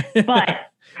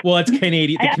 But well, it's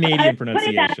Canadian, the Canadian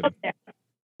pronunciation.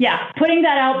 Yeah, putting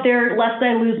that out there, lest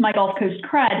I lose my Gulf Coast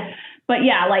cred. But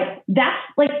yeah, that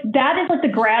is like the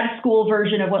grad school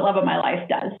version of what Love of My Life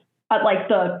does, at like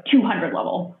the 200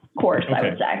 level course, okay. I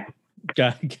would say.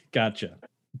 Gotcha.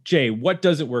 Jay, what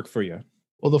does it work for you?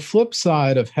 Well, the flip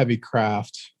side of heavy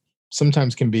craft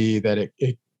sometimes can be that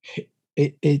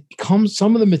it comes,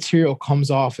 some of the material comes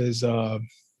off as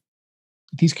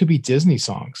these could be Disney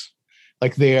songs.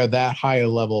 Like they are that high a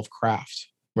level of craft,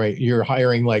 right? You're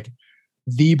hiring like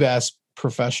the best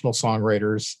professional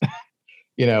songwriters,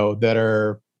 that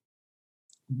are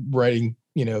writing,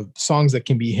 songs that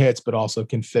can be hits, but also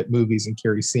can fit movies and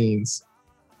carry scenes,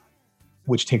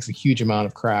 which takes a huge amount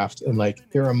of craft. And like,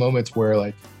 there are moments where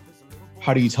like,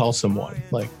 how do you tell someone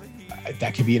like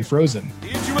that could be in Frozen?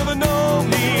 Did you ever know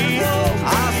me?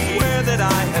 I swear that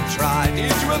I have tried.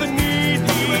 Did you ever need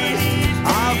me?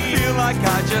 I feel like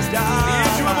I just died.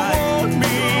 Did you ever want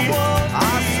me?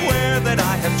 I swear that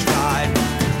I have tried.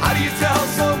 How do you tell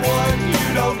someone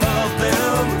you don't love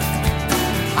them?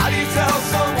 How do you tell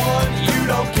someone you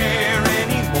don't care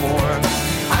anymore?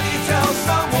 How do you tell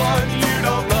someone you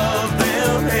don't love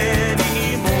them anymore?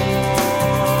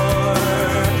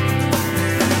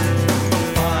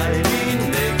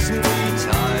 Fighting makes me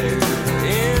tired.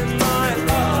 In my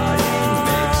lying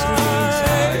makes me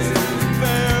tired.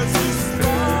 There's this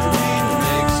burning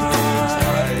makes me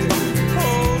tired.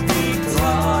 Hold me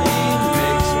crying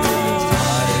makes me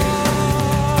tired.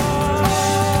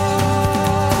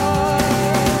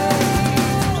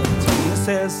 Tina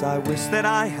says, I wish that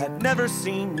I had never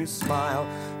seen you smile.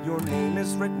 Your name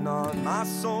is written on my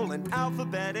soul in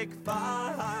alphabetic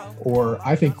file. Or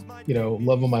I think,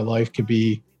 Love of My Life could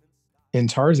be in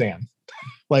Tarzan.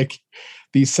 Like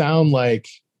these sound like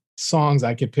songs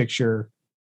I could picture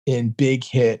in big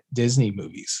hit Disney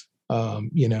movies. So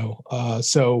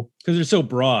because they're so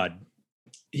broad.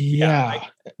 Yeah.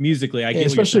 Musically, I get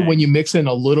especially when you mix in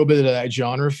a little bit of that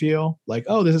genre feel, like,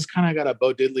 oh, this is kind of got a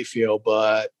Bo Diddley feel,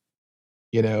 but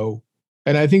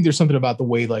and I think there's something about the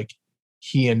way like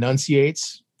he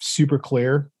enunciates super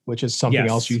clear, which is something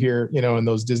else you hear, in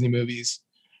those Disney movies.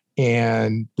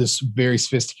 And this very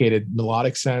sophisticated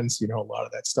melodic sense, a lot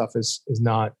of that stuff is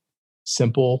not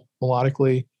simple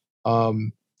melodically.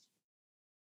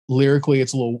 Lyrically,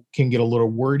 can get a little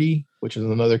wordy, which is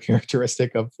another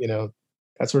characteristic of,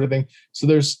 that sort of thing. So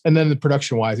and then the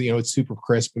production wise, it's super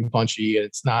crisp and punchy, and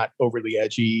it's not overly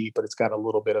edgy, but it's got a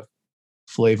little bit of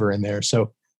flavor in there.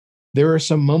 So there are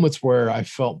some moments where I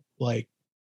felt like,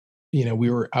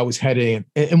 I was heading,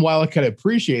 and while I could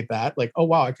appreciate that, like, oh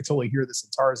wow, I could totally hear this in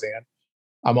Tarzan.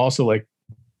 I'm also like,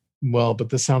 well, but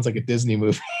this sounds like a Disney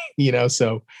movie,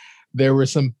 So there were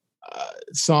some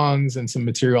songs and some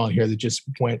material on here that just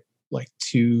went like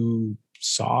too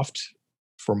soft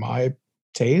for my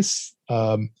taste.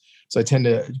 So I tend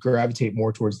to gravitate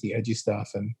more towards the edgy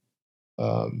stuff,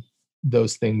 and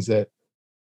those things that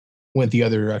went the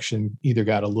other direction either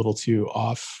got a little too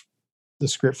off the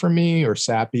script for me, or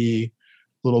sappy,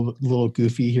 little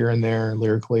goofy here and there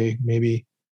lyrically, maybe.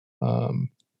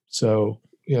 So,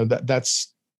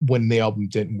 that's when the album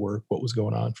didn't work, what was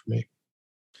going on for me.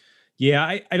 Yeah,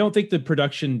 I don't think the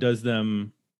production does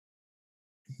them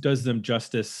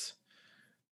justice,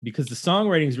 because the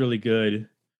songwriting is really good,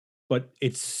 but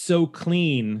it's so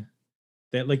clean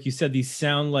that, like you said, these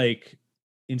sound like,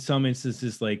 in some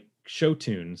instances, like show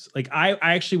tunes. Like I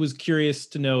actually was curious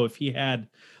to know if he had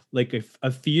like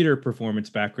a theater performance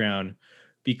background,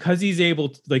 because he's able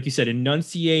to, like you said,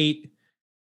 enunciate,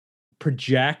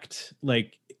 project,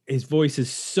 like his voice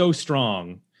is so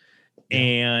strong.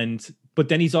 Yeah. But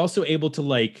then he's also able to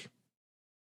like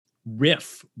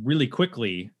riff really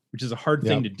quickly, which is a hard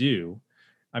thing to do.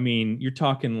 I mean, you're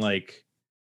talking like,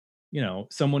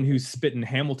 someone who's spitting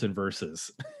Hamilton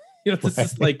verses. This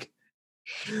is like,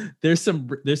 there's some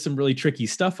really tricky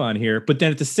stuff on here. But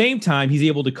then at the same time, he's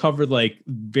able to cover like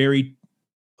very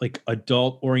like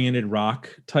adult oriented rock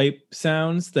type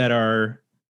sounds that are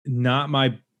not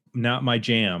my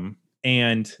jam.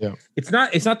 And it's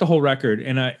not the whole record.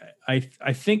 And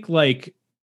I think like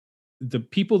the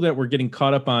people that were getting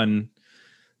caught up on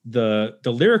the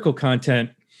lyrical content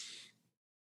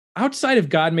outside of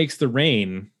God Makes the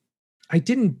Rain, I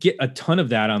didn't get a ton of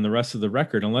that on the rest of the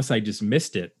record, unless I just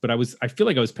missed it. But I feel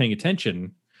like I was paying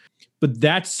attention. But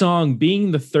that song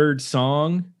being the third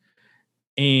song,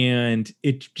 and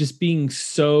it just being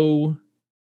so,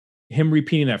 him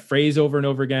repeating that phrase over and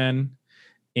over again,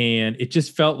 and it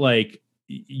just felt like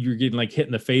you're getting like hit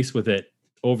in the face with it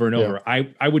over and over.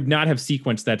 I would not have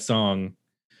sequenced that song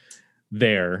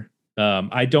there.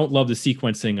 I don't love the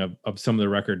sequencing of some of the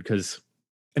record,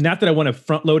 and not that I want to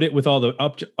front load it with all the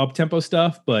up tempo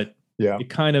stuff, but it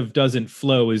kind of doesn't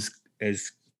flow as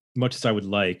much as I would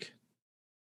like.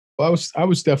 Well, I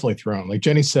was definitely thrown. Like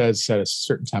Jenny says, set a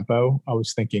certain tempo. I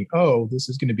was thinking, oh, this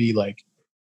is going to be like,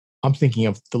 I'm thinking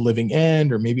of The Living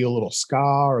End, or maybe a little ska,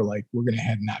 or like we're going to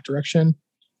head in that direction.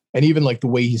 And even like the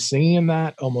way he's singing in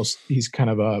that, almost he's kind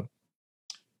of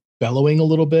bellowing a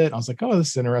little bit. I was like, oh, this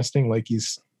is interesting. Like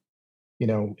he's,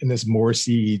 in this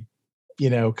Morrissey,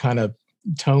 kind of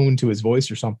tone to his voice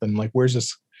or something. Like, where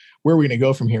are we going to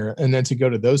go from here? And then to go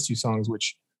to those two songs,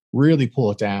 which really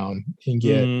pull it down and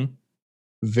get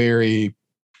very,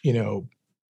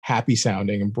 happy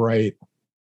sounding and bright.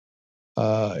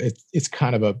 It's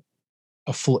kind of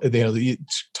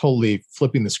totally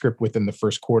flipping the script within the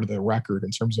first chord of the record in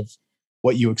terms of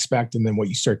what you expect and then what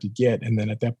you start to get. And then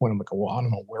at that point, I'm like, well, I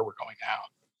don't know where we're going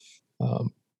now.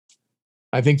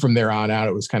 I think from there on out,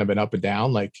 it was kind of an up and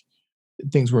down. Like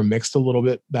things were mixed a little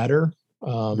bit better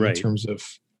in terms of,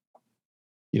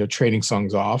 trading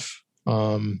songs off.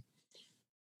 But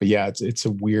yeah, it's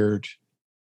a weird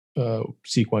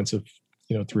sequence of,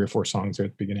 3 or 4 songs there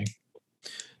at the beginning.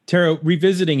 Tara,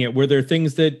 revisiting it, were there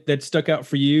things that stuck out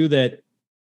for you that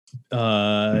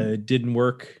didn't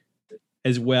work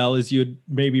as well as you had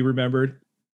maybe remembered?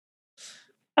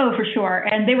 Oh, for sure.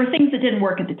 And they were things that didn't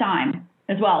work at the time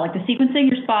as well. Like the sequencing,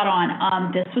 you're spot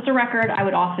on. This was a record I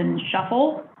would often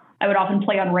shuffle. I would often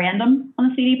play on random on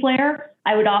the CD player.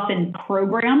 I would often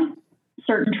program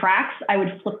certain tracks. I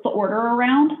would flip the order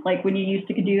around, like when you used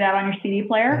to do that on your CD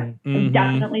player. I would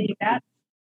definitely do that.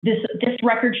 This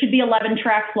record should be 11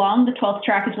 tracks long. The 12th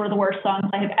track is one of the worst songs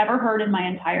I have ever heard in my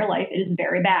entire life. It is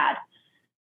very bad.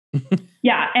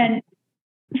 Yeah, and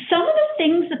some of the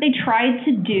things that they tried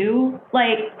to do,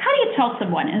 like How Do You Tell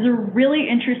Someone, is a really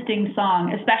interesting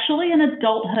song, especially in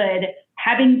adulthood,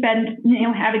 having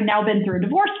now been through a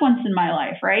divorce once in my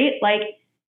life, right? Like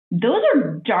those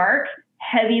are dark,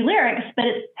 heavy lyrics, but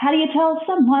it's how do you tell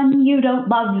someone you don't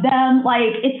love them?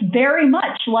 Like it's very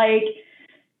much like,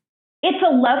 it's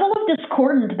a level of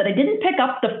discordance that I didn't pick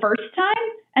up the first time.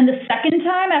 And the second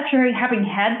time after having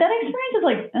had that experience, it's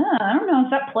like, I don't know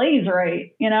if that plays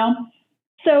right,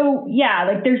 So yeah,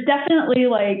 like there's definitely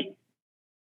like,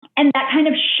 and that kind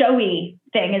of showy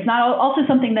thing is not also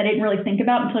something that I didn't really think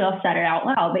about until I said it out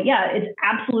loud. But yeah, it's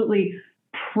absolutely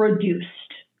produced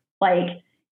like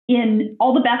in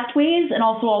all the best ways and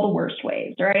also all the worst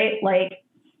ways, right? Like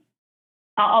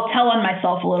I'll tell on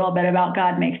myself a little bit about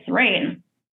God Makes the Rain.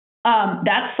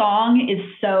 That song is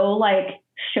so like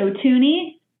show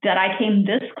tuney that I came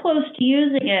this close to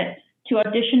using it to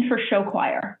audition for show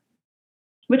choir,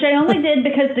 which I only did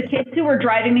because the kids who were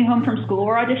driving me home from school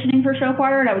were auditioning for show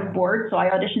choir and I was bored. So I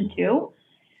auditioned too.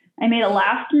 I made a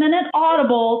last minute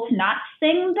audible to not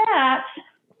sing that,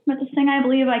 but to sing I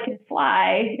Believe I Can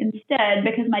Fly instead,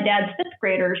 because my dad's 5th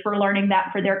graders were learning that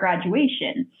for their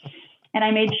graduation. And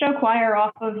I made show choir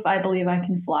off of I Believe I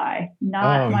Can Fly.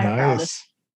 Not my proudest.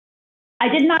 I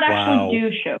did not actually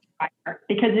do Show Fire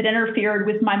because it interfered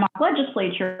with my mock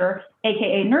legislature,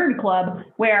 aka Nerd Club,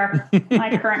 where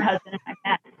my current husband and I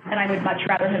met, and I would much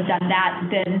rather have done that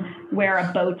than wear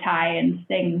a bow tie and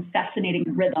sing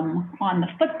Fascinating Rhythm on the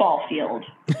football field.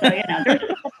 So, you know, there's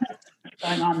just a lot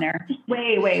going on there. Just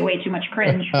way, way, way too much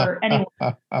cringe for anyone.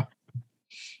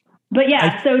 But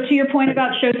yeah, so to your point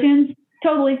about show tunes,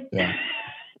 totally. Yeah.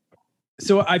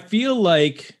 So I feel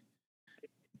like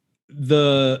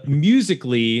the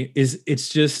musically it's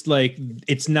just like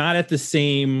it's not at the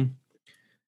same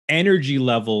energy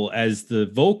level as the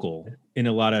vocal in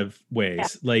a lot of ways.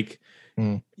 Yeah. Like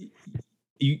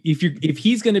if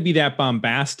he's going to be that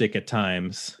bombastic at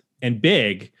times and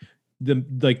big, the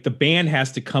band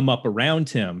has to come up around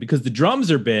him because the drums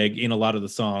are big in a lot of the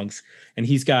songs, and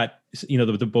he's got, you know,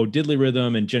 the Bo Diddley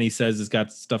rhythm, and Jenny Says has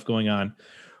got stuff going on.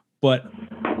 But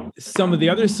some of the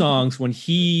other songs, when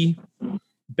he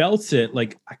belts it,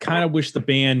 like I kind of wish the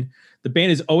band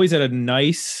is always at a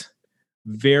nice,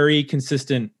 very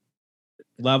consistent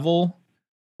level,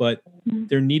 but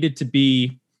there needed to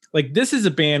be, like, this is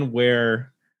a band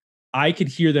where I could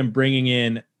hear them bringing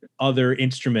in other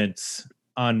instruments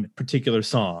on particular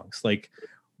songs. Like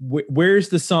where's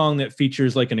the song that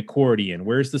features like an accordion?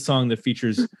 Where's the song that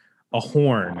features a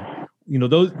horn? You know,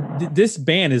 this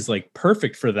band is like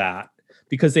perfect for that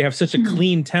because they have such a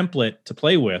clean template to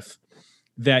play with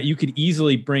that you could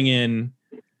easily bring in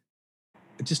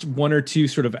just one or two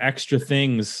sort of extra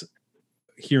things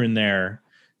here and there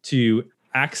to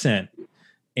accent.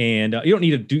 And you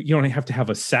don't have to have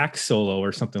a sax solo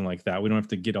or something like that. We don't have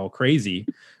to get all crazy,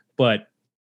 but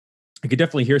I could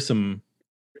definitely hear some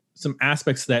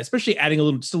aspects of that, especially adding a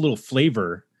little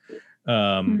flavor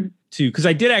to, because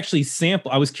I did actually sample.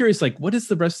 I was curious, like, what does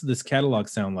the rest of this catalog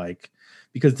sound like?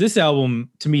 Because this album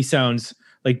to me sounds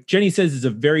like Jenny Says is a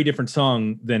very different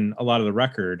song than a lot of the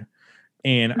record.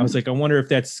 And I was like, I wonder if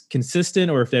that's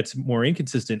consistent or if that's more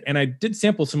inconsistent. And I did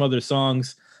sample some other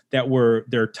songs that were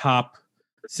their top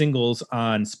singles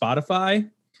on Spotify.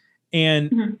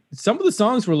 And some of the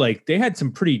songs were like, they had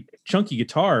some pretty chunky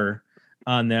guitar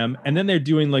on them. And then they're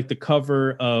doing like the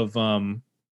cover of,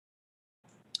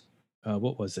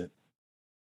 what was it?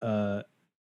 The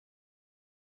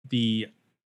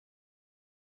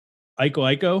Aiko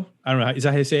Aiko. I don't know. Is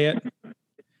that how you say it?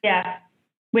 Yeah.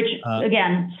 Which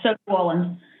again, so New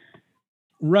Orleans.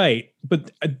 Right. But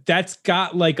that's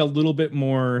got like a little bit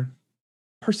more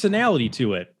personality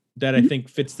to it that I think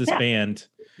fits this band.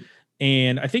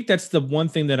 And I think that's the one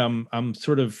thing that I'm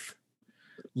sort of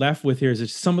left with here is that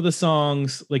some of the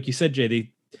songs, like you said, Jay,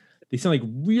 they sound like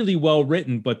really well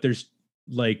written, but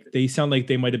they sound like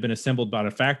they might have been assembled by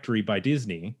a factory by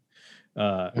Disney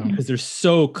because they're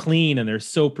so clean and they're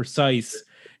so precise,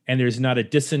 and there's not a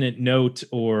dissonant note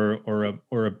or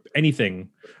anything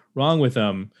wrong with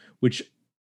them, which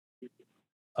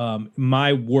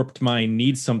my warped mind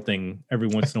needs something every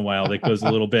once in a while that goes a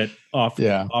little bit off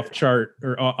chart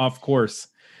or off course.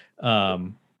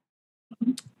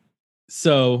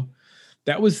 So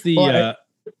that was my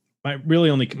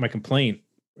complaint,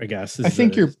 I guess. I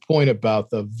think your point about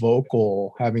the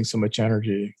vocal having so much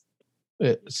energy,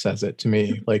 it says it to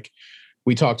me. Like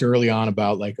we talked early on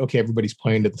about like, okay, everybody's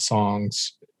playing to the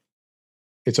songs.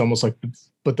 It's almost like,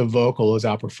 but the vocal is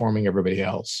outperforming everybody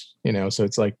else, you know? So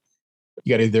it's like,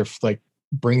 you got to either like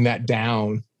bring that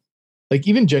down. Like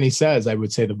even Jenny Says, I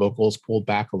would say the vocals pulled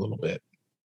back a little bit,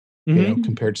 you know,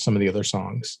 compared to some of the other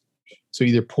songs. So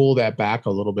either pull that back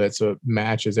a little bit so it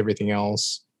matches everything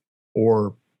else,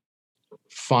 or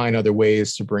find other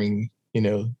ways to bring, you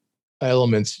know,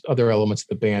 other elements of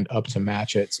the band up to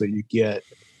match it. So you get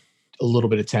a little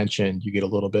bit of tension, you get a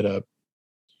little bit of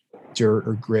dirt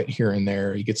or grit here and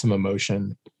there. You get some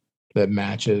emotion that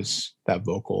matches that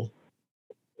vocal.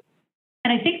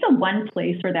 And I think the one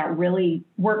place where that really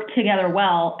worked together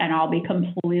well, and I'll be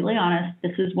completely honest,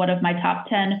 this is one of my top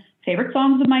 10 favorite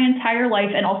songs of my entire life,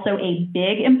 and also a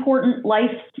big, important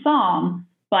life song,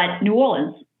 but New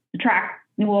Orleans, the track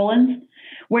New Orleans,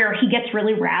 where he gets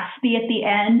really raspy at the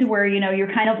end, where, you know,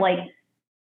 you're kind of like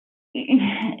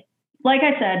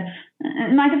I said,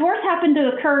 my divorce happened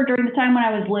to occur during the time when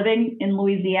I was living in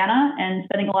Louisiana and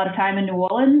spending a lot of time in New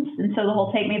Orleans. And so the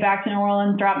whole take me back to New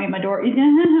Orleans, drop me at my door,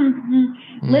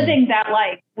 living that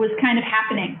life was kind of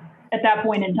happening at that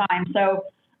point in time. So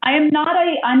I'm not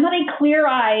a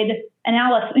clear-eyed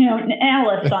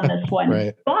analyst on this one,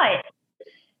 right. But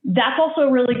that's also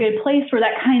a really good place where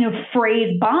that kind of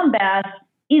phrase bombast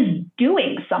is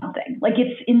doing something. Like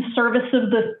it's in service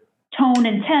of the tone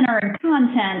and tenor and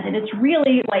content, and it's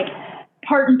really like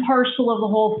part and parcel of the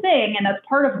whole thing, and that's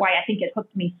part of why I think it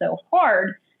hooked me so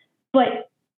hard. But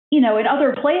in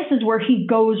other places where he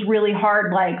goes really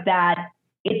hard like that,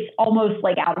 it's almost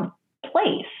like out of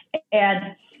place.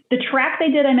 And the track they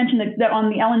did, I mentioned that on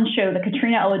the Ellen show, the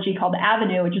Katrina elegy called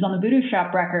Avenue, which is on the Voodoo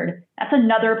Shop record. That's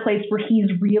another place where he's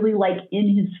really like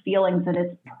in his feelings. And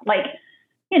it's like,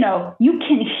 you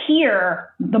can hear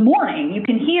the mourning. You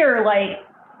can hear like,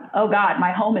 oh God,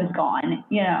 my home is gone,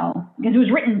 because it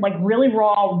was written like really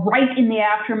raw, right in the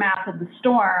aftermath of the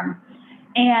storm.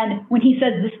 And when he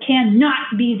says this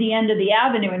cannot be the end of the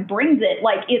avenue and brings it,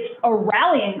 like it's a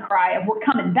rallying cry of we're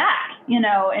coming back,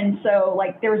 and so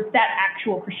like there's that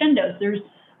actual crescendo. There's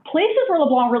places where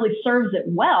LeBlanc really serves it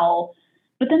well,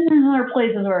 but then there's other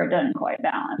places where it doesn't quite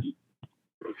balance.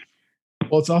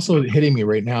 Well, it's also hitting me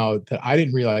right now that I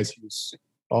didn't realize he was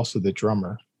also the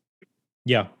drummer.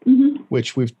 Yeah. Mm-hmm.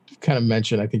 Which we've kind of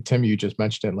mentioned. I think, Tim, you just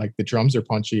mentioned it. Like the drums are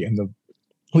punchy and the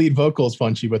lead vocal is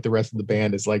punchy, but the rest of the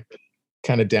band is like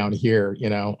kind of down here,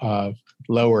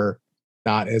 lower,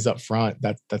 not as up front.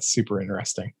 That's super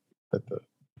interesting that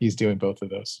he's doing both of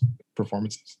those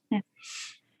performances. Yeah.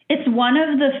 It's one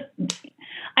of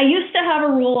I used to have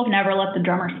a rule of never let the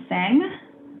drummer sing.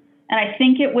 And I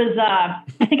think it was, I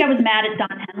was mad at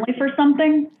Don Henley for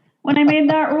something when I made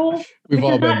that rule. We've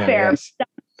all been not fair. Yes. Don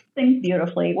sings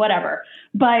beautifully, whatever.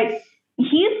 But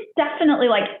he's definitely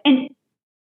like, and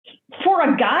for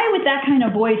a guy with that kind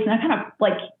of voice and that kind of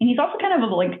like, and he's also kind of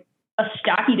like a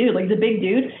stocky dude, like he's a big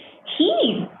dude.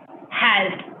 He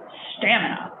has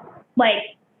stamina.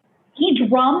 Like he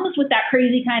drums with that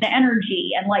crazy kind of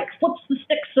energy and like flips the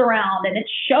sticks around, and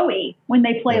it's showy when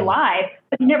they play live,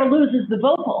 but he never loses the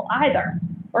vocal either.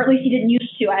 Or at least he didn't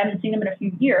used to. I haven't seen him in a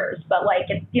few years, but like,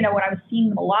 it's, when I was seeing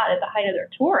them a lot at the height of their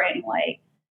touring, like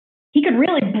he could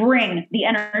really bring the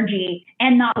energy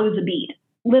and not lose a beat,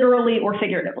 literally or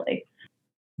figuratively.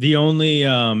 The only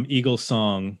Eagles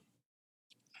song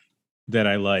that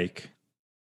I like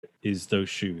is Those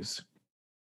Shoes.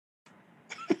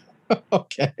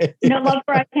 Okay. No love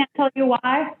for I Can't Tell You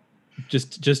Why.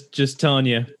 Just telling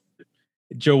you,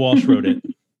 Joe Walsh wrote it.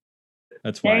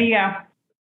 That's why. There you go.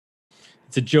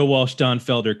 It's a Joe Walsh Don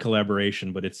Felder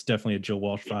collaboration, but it's definitely a Joe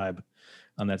Walsh vibe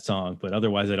on that song. But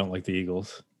otherwise, I don't like the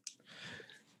Eagles.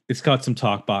 It's got some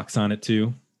talk box on it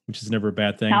too, which is never a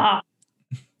bad thing.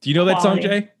 Do you know that song,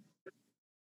 Jay?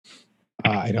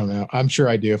 I don't know. I'm sure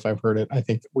I do if I've heard it. I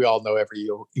think we all know every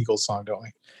Eagles song, don't we?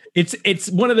 It's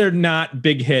one of their not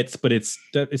big hits, but it's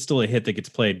still a hit that gets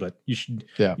played. But you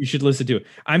should listen to it.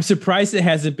 I'm surprised it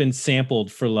hasn't been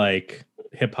sampled for like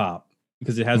hip hop,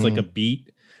 because it has like a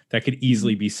beat that could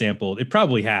easily be sampled. It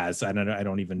probably has. I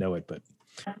don't even know it, but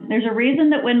there's a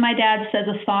reason that when my dad says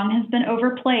a song has been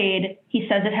overplayed, he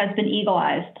says it has been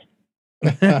eagle-eyed.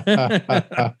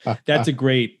 That's a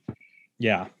great,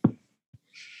 that's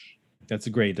a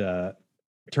great term.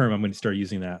 I'm going to start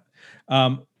using that.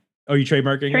 Are you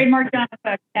trademarking? Trademark John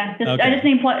Cook. Yeah. Okay. I just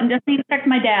need to text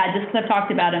my dad just because I've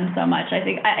talked about him so much. I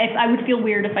think I would feel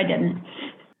weird if I didn't.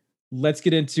 Let's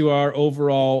get into our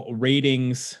overall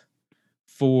ratings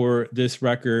for this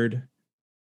record.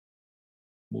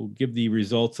 We'll give the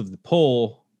results of the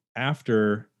poll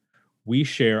after we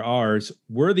share ours.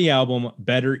 Were the album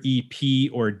better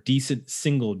EP or decent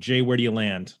single? Jay, where do you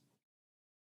land?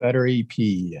 Better EP.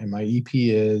 And my EP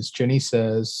is Jenny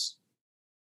Says,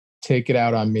 Take It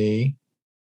Out on Me,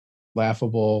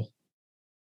 Laughable,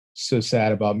 So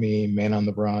Sad About Me, Man on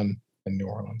the Run, and New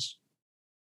Orleans.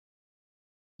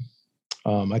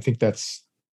 I think that's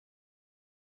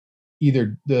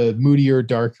either the moodier,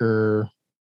 darker,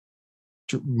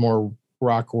 more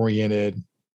rock-oriented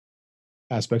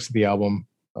aspects of the album.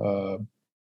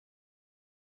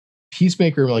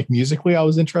 Peacemaker, like musically, I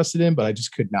was interested in, but I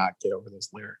just could not get over those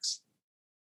lyrics.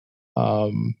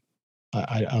 I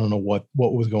don't know what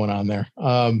was going on there.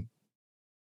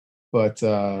 But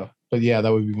yeah,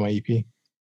 that would be my EP.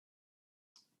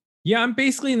 Yeah, I'm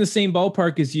basically in the same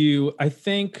ballpark as you. I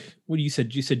think, what you said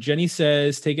Jenny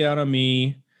Says, Take It Out on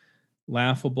Me,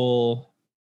 Laughable.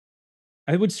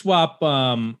 I would swap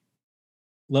Love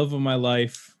of My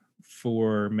Life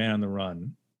for Man on the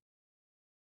Run,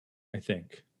 I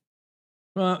think.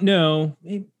 No,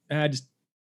 I'm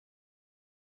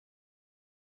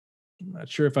not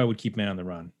sure if I would keep Man on the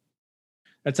Run.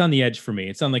 That's on the edge for me.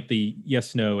 It's on like the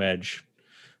yes/no edge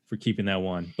for keeping that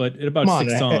one. But at about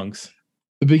 6 songs.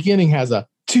 The beginning has a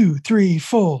 2, 3,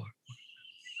 4.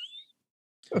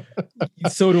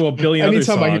 So do a billion other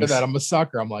songs. Anytime I hear that, I'm a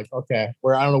sucker. I'm like, okay,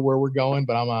 I don't know where we're going,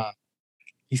 but I'm on.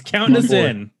 He's counting us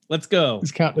in. Let's go.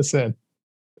 He's counting us in.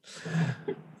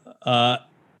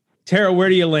 Tara, where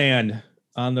do you land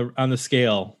on the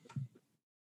scale?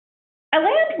 I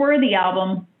land worthy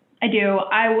album. I do.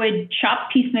 I would chop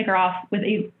Peacemaker off with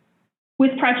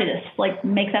with prejudice, like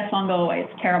make that song go away.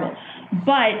 It's terrible.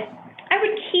 But I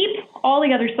would keep all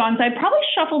the other songs. I'd probably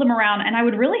shuffle them around, and I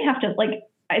would really have to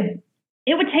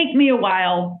it would take me a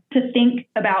while to think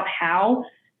about how.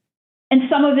 And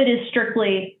some of it is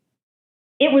strictly,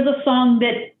 it was a song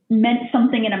that meant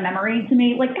something in a memory to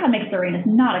me. Like God Makes the Rain is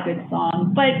not a good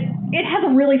song, but it has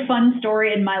a really fun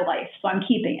story in my life, so I'm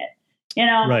keeping it. You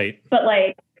know, right? But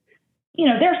like, you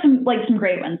know, there's some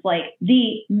great ones, like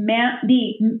the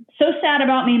So Sad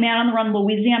About Me, Man on the Run,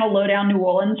 Louisiana Lowdown, New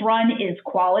Orleans Run is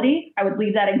quality. I would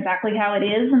leave that exactly how it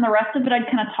is, and the rest of it I'd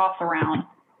kind of toss around,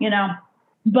 you know.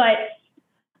 But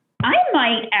I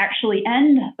might actually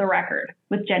end the record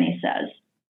with Jenny Says,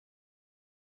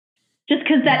 just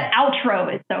because that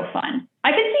outro is so fun.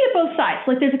 I can see it both sides.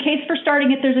 Like there's a case for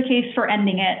starting it, there's a case for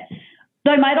ending it.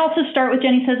 But I might also start with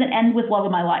Jenny Says and end with Love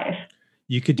of My Life.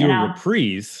 You could do a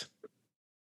reprise.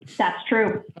 That's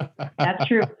true. That's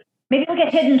true. Maybe we'll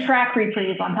get hidden track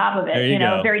reprise on top of it. There you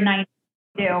go. Very nice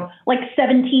to do. Like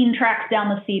 17 tracks down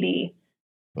the CD.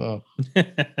 Oh.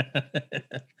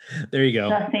 There you go.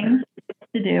 The things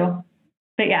to do.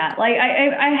 But yeah, like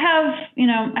I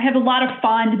have a lot of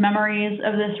fond memories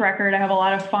of this record. I have a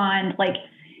lot of fond, like,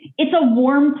 it's a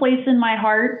warm place in my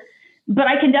heart, but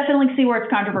I can definitely see where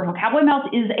it's controversial. Cowboy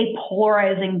Mouth is a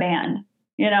polarizing band.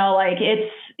 You know, like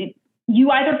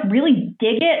you either really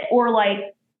dig it or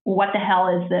like, what the hell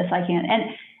is this? I can't.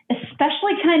 And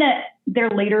especially kind of their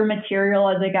later material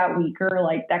as they got weaker,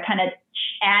 like that kind of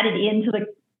added into like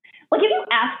if you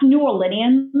ask New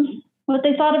Orleanians what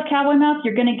they thought of Cowboy Mouth,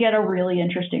 you're going to get a really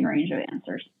interesting range of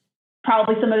answers.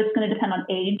 Probably some of it's going to depend on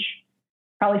age.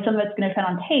 Probably some of it's going to depend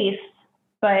on taste,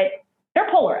 but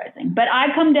they're polarizing. But I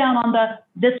come down on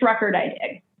this record I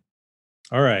dig.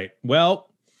 All right. Well,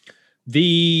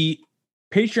 the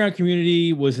Patreon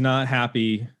community was not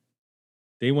happy.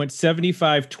 They went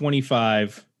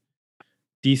 75-25,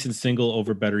 decent single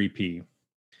over better EP.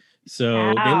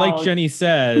 So they like Jenny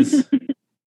Says,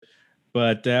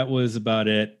 but that was about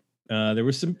it. There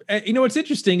was some, what's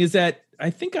interesting is that I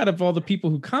think out of all the people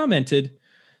who commented,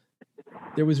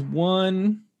 there was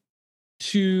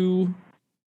two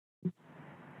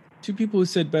people who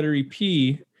said better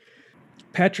EP.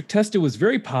 Patrick Testa was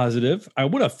very positive. I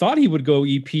would have thought he would go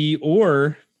EP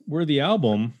or Worthy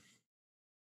Album.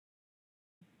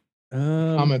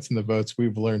 Comments and the votes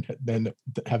we've learned then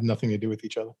have nothing to do with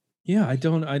each other. Yeah, I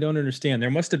don't understand. There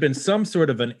must have been some sort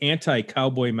of an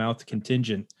anti-Cowboy Mouth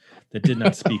contingent that did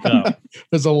not speak up.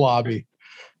 There's a lobby.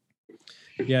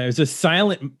 Yeah, it was a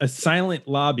silent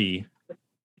lobby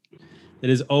that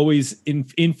is always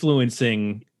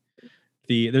influencing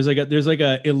there's like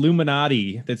a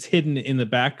Illuminati that's hidden in the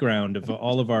background of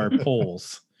all of our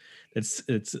polls. It's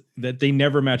that they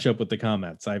never match up with the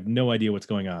comments. I have no idea what's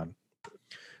going on.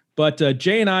 But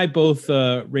Jay and I both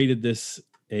rated this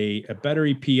a better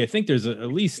EP. I think there's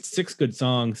at least 6 good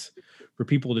songs for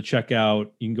people to check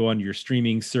out. You can go on your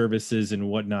streaming services and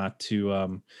whatnot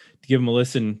to give them a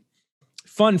listen.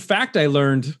 Fun fact I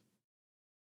learned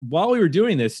while we were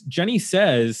doing this, Jenny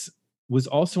Says was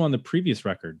also on the previous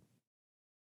record.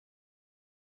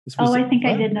 I think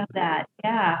I did know that.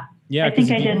 Yeah. Yeah. I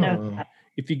think I did know that.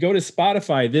 If you go to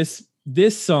Spotify,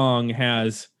 this song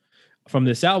has, from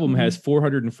this album, has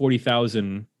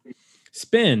 440,000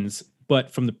 spins,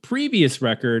 but from the previous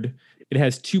record, it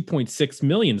has 2.6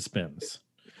 million spins.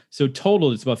 So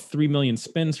total, it's about 3 million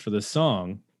spins for the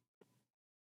song.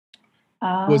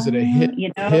 Was it a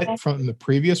hit from the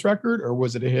previous record, or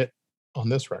was it a hit on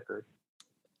this record?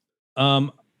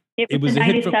 It was a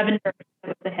 97 version. It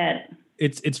was a hit.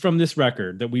 It's from this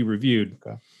record that we reviewed.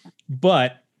 Okay.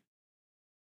 But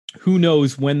who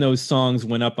knows when those songs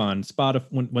went up on Spotify,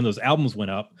 when those albums went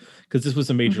up, because this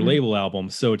was a major label album.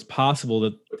 So it's possible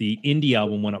that the indie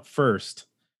album went up first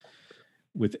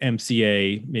with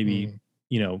MCA, maybe,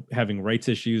 having rights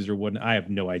issues or whatnot. I have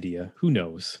no idea. Who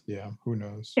knows? Yeah, who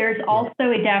knows? There's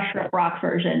also a Dash Rip Rock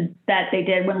version that they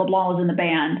did when LeBlanc was in the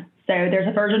band. So there's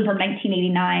a version from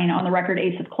 1989 on the record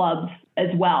Ace of Clubs as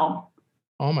well.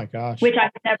 Oh my gosh. Which I've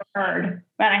never heard,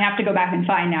 but I have to go back and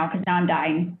find now because now I'm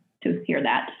dying to hear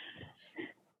that.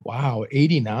 Wow,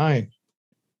 89.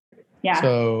 Yeah.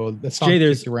 So that song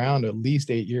is around at least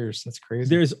 8 years. That's crazy.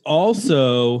 There's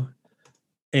also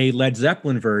a Led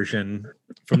Zeppelin version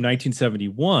from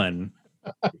 1971.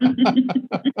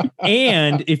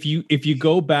 And if you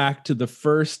go back to the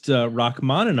first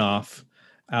Rachmaninoff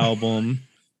album,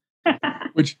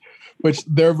 which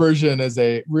their version is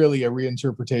really a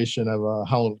reinterpretation of a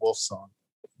Howlin' Wolf song.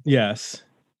 Yes.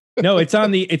 No, it's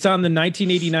on the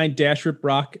 1989 Dash Rip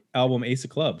Rock album Ace of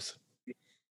Clubs.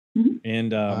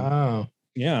 And wow.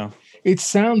 Yeah. It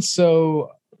sounds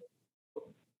so,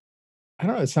 I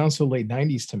don't know. It sounds so late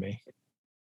 90s to me.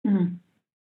 Mm-hmm.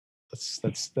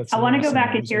 That's. I want to go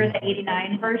back and hear the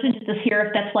 89 version just to hear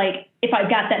if that's like, if I've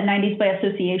got that 90s by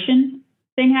association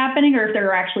thing happening, or if there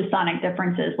are actually sonic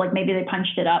differences. Like maybe they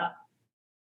punched it up.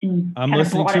 I'm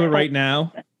listening to it right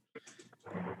now.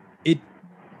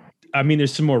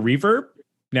 There's some more reverb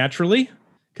naturally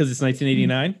because it's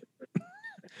 1989,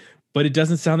 but it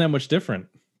doesn't sound that much different.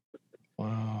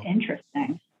 Wow.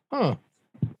 Interesting. Huh.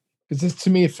 Because this, to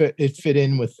me, it fit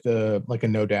in with the, like a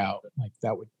No Doubt, like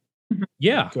that would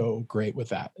go great with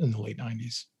that in the late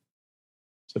 90s.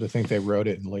 So to think they wrote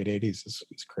it in the late 80s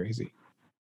is crazy.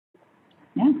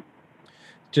 Yeah.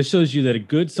 Just shows you that a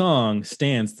good song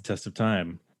stands the test of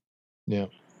time. Yeah.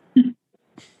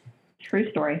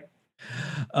 True story.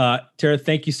 Tara,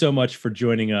 thank you so much for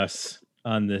joining us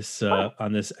on this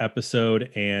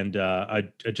episode and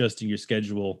adjusting your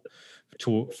schedule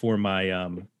for my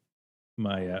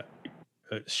my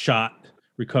shot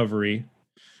recovery.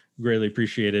 Greatly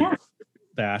appreciated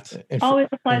that. Always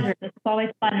a pleasure. It's always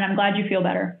fun, and I'm glad you feel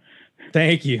better.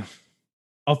 Thank you.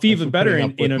 I'll feel even better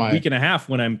in a week and a half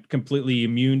when I'm completely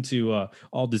immune to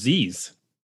all disease.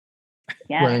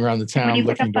 Yeah. Running around the town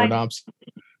licking doorknobs.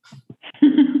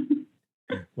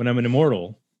 When I'm an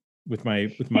immortal with my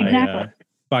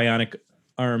bionic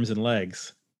arms and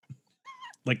legs.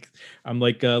 Like I'm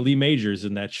like Lee Majors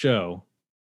in that show.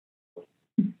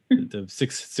 The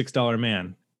 $6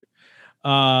 man.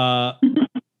 I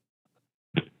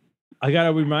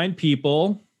gotta remind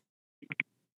people,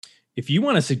 if you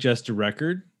want to suggest a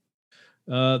record,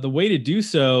 the way to do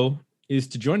so is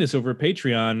to join us over at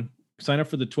Patreon. Sign up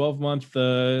for the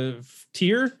 12-month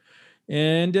tier,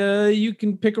 and you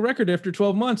can pick a record after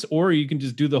 12 months, or you can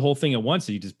just do the whole thing at once.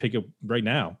 So you just pick it right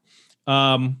now.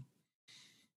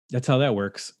 That's how that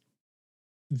works.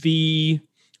 The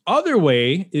other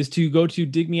way is to go to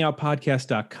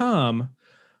digmeoutpodcast.com,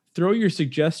 throw your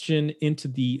suggestion into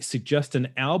the suggest an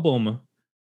album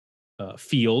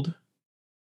field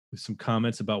with some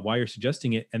comments about why you're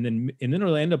suggesting it. And then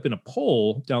it'll end up in a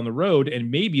poll down the road,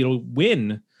 and maybe it'll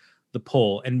win the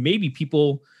poll. And maybe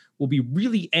people will be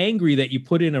really angry that you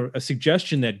put in a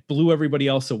suggestion that blew everybody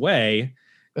else away,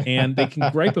 and they can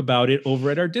gripe about it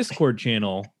over at our Discord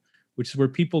channel, which is where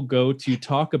people go to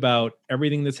talk about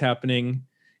everything that's happening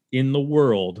in the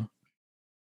world,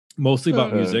 mostly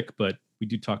about music, but we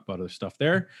do talk about other stuff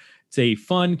there. It's a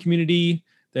fun community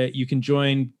that you can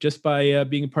join just by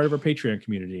being a part of our Patreon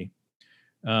community.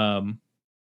 And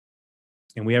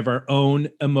we have our own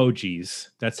emojis.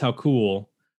 That's how cool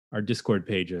our Discord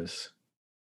page is.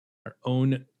 Our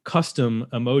own custom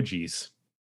emojis.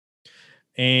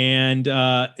 And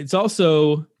it's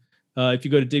also, if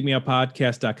you go to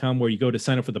digmeoutpodcast.com, where you go to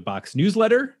sign up for the box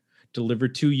newsletter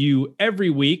delivered to you every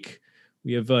week.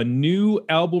 We have new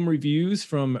album reviews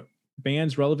from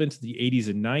bands relevant to the 80s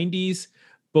and 90s,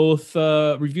 both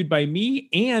reviewed by me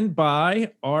and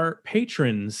by our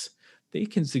patrons. They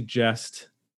can suggest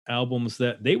albums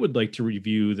that they would like to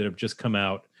review that have just come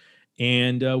out,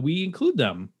 and we include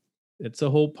them. It's a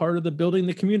whole part of the building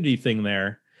the community thing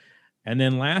there. And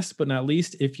then last but not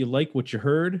least, if you like what you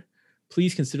heard,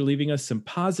 please consider leaving us some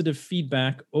positive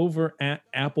feedback over at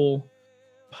Apple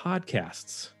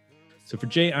Podcasts. So for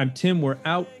Jay, I'm Tim. We're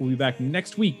out. We'll be back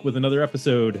next week with another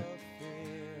episode.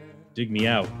 Dig me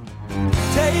out.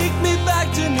 Take me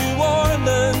back to New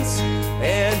Orleans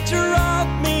and drop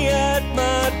me at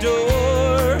my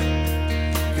door.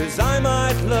 'Cause I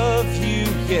might love you,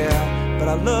 yeah, but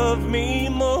I love me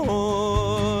more.